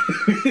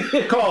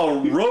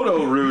 call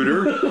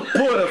Roto-Rooter,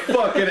 put a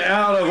fucking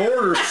out of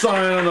order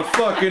sign on the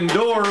fucking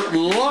door,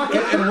 lock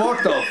it, and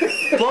walk the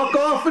fuck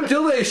off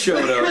until they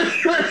showed up.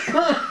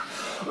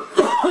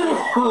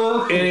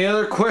 Any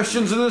other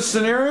questions in this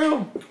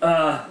scenario?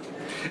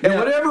 And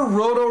whatever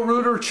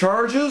Roto-Rooter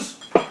charges,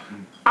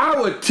 I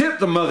would tip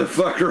the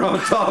motherfucker on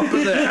top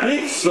of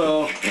that.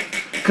 So,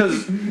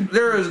 because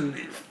there is,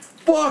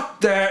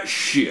 fuck that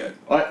shit.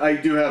 I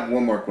do have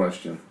one more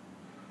question.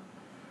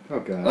 Oh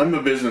god. I'm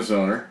a business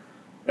owner,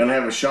 and I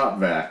have a shop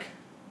vac,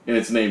 and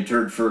it's named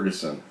Turd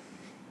Ferguson.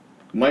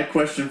 My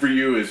question for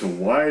you is,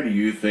 why do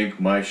you think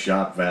my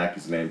shop vac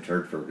is named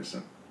Turd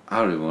Ferguson? I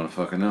don't even want to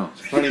fucking know.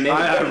 Funny name.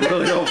 I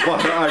really don't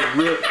fucking.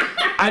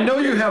 I know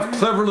you have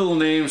clever little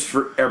names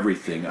for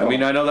everything. I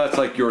mean, I know that's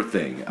like your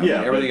thing. I mean,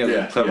 everything has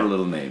a clever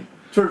little name.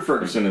 Turd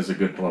Ferguson is a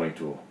good plumbing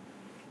tool.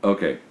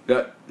 Okay,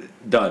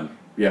 done.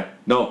 Yeah.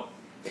 No.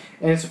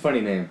 And it's a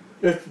funny name.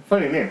 It's a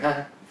funny name.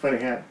 Funny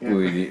hat.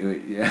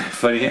 Yeah.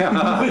 Funny.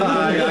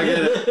 I get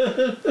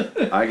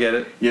it. I get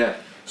it. Yeah.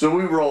 So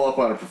we roll up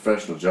on a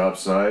professional job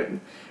site,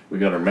 and we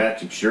got our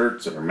matching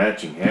shirts and our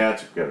matching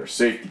hats. We've got our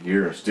safety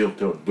gear and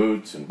steel-toed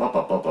boots and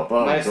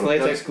nice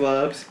latex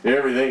gloves.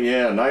 Everything,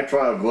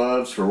 nitrile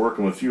gloves for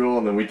working with fuel,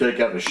 and then we take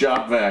out the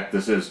shop vac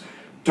that says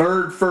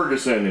Turd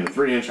Ferguson in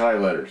 3-inch high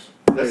letters.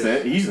 That's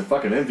it. He's the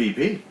fucking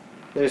MVP.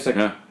 There's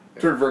like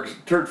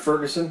Turd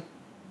Ferguson.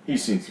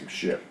 He's seen some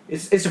shit.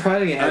 It's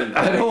surprising it hasn't.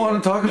 I don't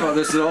want to talk about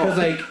this at all. Because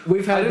like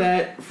we've had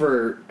that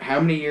for how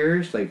many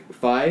years? Like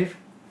 5.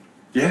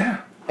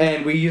 Yeah.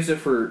 And we use it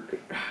for.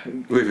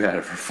 We've had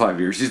it for 5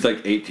 years. He's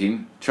like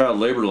 18. Child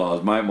labor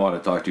laws might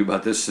want to talk to you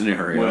about this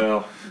scenario.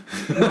 Well,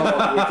 no, we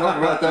talked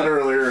about that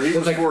earlier. He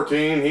was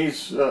 14.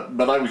 He's,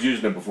 but I was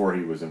using it before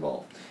he was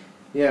involved.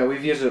 Yeah,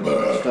 we've used it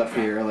for stuff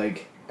here.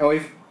 Like, and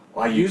we've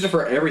used it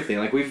for everything.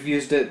 Like we've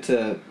used it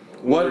to.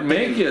 What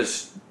make you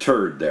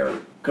Turd there?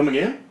 Come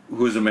again?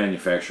 Who's the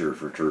manufacturer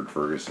for Turd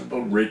Ferguson? Oh,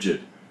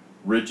 Rigid.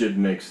 Rigid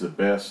makes the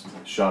best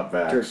shop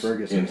Turd vacs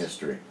Ferguson. in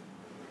history.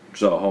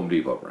 So Home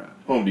Depot brand.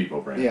 Home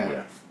Depot brand.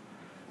 Yeah.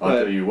 I'll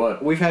But tell you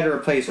what. We've had to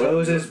replace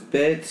hoses,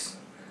 bits.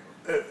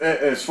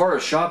 As far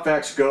as shop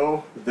vacs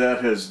go,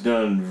 that has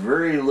done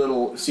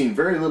seen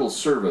very little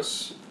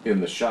service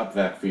in the shop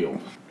vac field.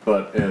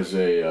 But as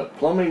a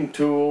plumbing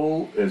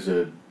tool, as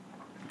a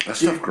That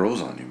stuff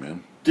grows on you,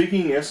 man.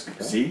 digging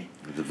see?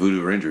 The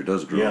Voodoo Ranger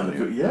does grow Yeah, on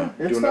you.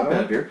 it's not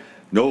bad beer.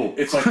 No.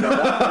 It's like the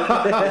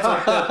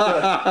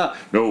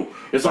No.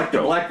 it's like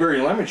the blackberry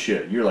lemon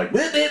shit. You're like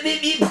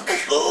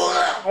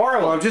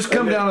Well, I've just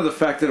come down to the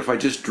fact that if I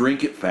just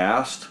drink it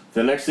fast.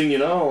 the next thing you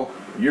know,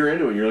 you're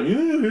into it. You're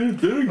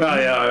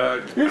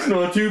like, it's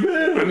not too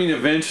bad. I mean,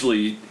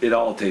 eventually it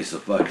all tastes the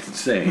fucking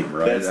same,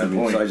 right? That's the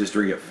point. So I just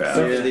drink it fast.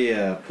 Except for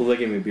the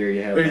polygamy beer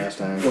you had last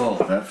time. Oh,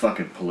 that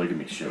fucking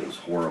polygamy shit was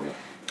horrible.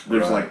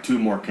 There's Right. like 2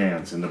 more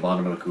cans in the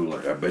bottom of the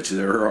cooler. I bet you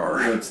there are.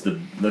 That's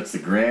the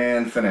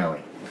grand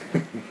finale.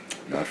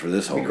 Not for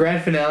this The home.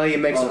 grand finale, it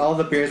makes all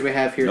the beers we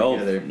have here No,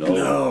 together.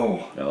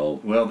 no.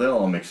 Well, they'll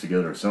all mix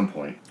together at some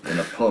point in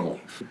a puddle.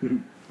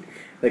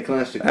 They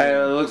classic. Hey,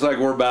 it looks like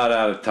we're about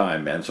out of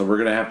time, man. So we're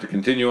gonna have to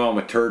continue on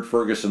with Turd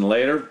Ferguson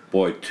later.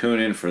 Boy, tune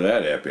in for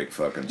that epic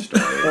fucking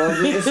story.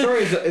 Well,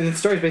 the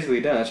story's basically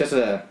done. It's just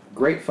a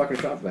great fucking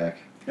shop vac.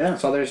 Yeah.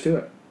 That's all there is to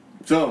it.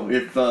 So,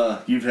 if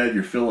you've had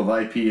your fill of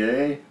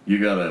IPA, you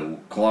got a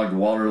clogged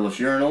waterless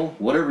urinal,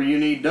 whatever you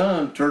need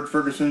done, Turd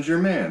Ferguson's your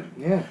man.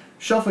 Yeah.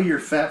 Shuffle your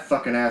fat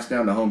fucking ass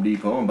down to Home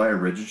Depot and buy a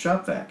Rigid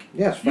shop vac.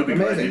 Yeah, it's You'll be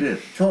fucking glad you amazing.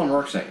 did. Tell them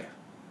Rourke sent you.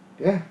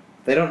 Yeah.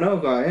 They don't know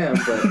who I am,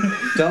 but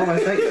tell them I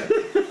thank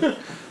you.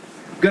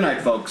 Good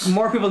night, folks.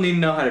 More people need to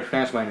know how to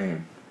pronounce my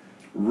name.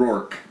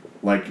 Rourke,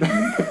 like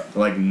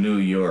like New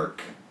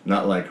York,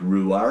 not like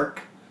Ruark,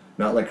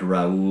 not like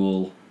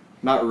Raoul,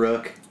 Not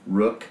Rook.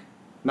 Rook,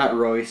 Not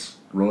Royce.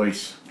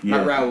 Royce.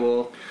 Not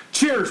Raoul.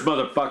 Cheers,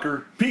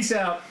 motherfucker. Peace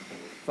out.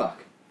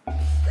 Fuck.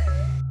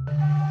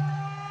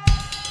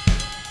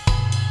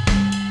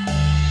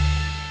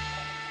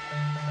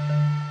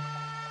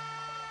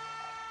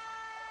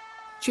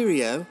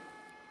 Cheerio.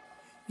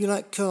 You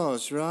like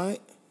cars, right?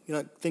 You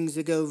like things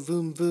that go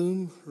voom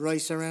voom,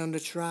 race around a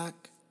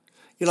track?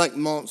 You like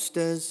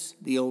monsters,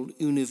 the old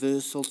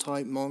Universal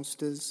type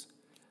monsters?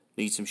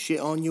 Need some shit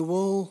on your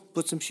wall?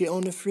 Put some shit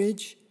on the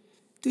fridge?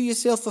 Do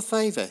yourself a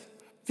favour.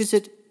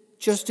 Visit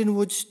Justin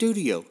Wood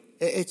Studio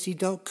at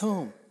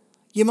Etsy.com.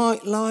 You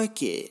might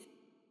like it.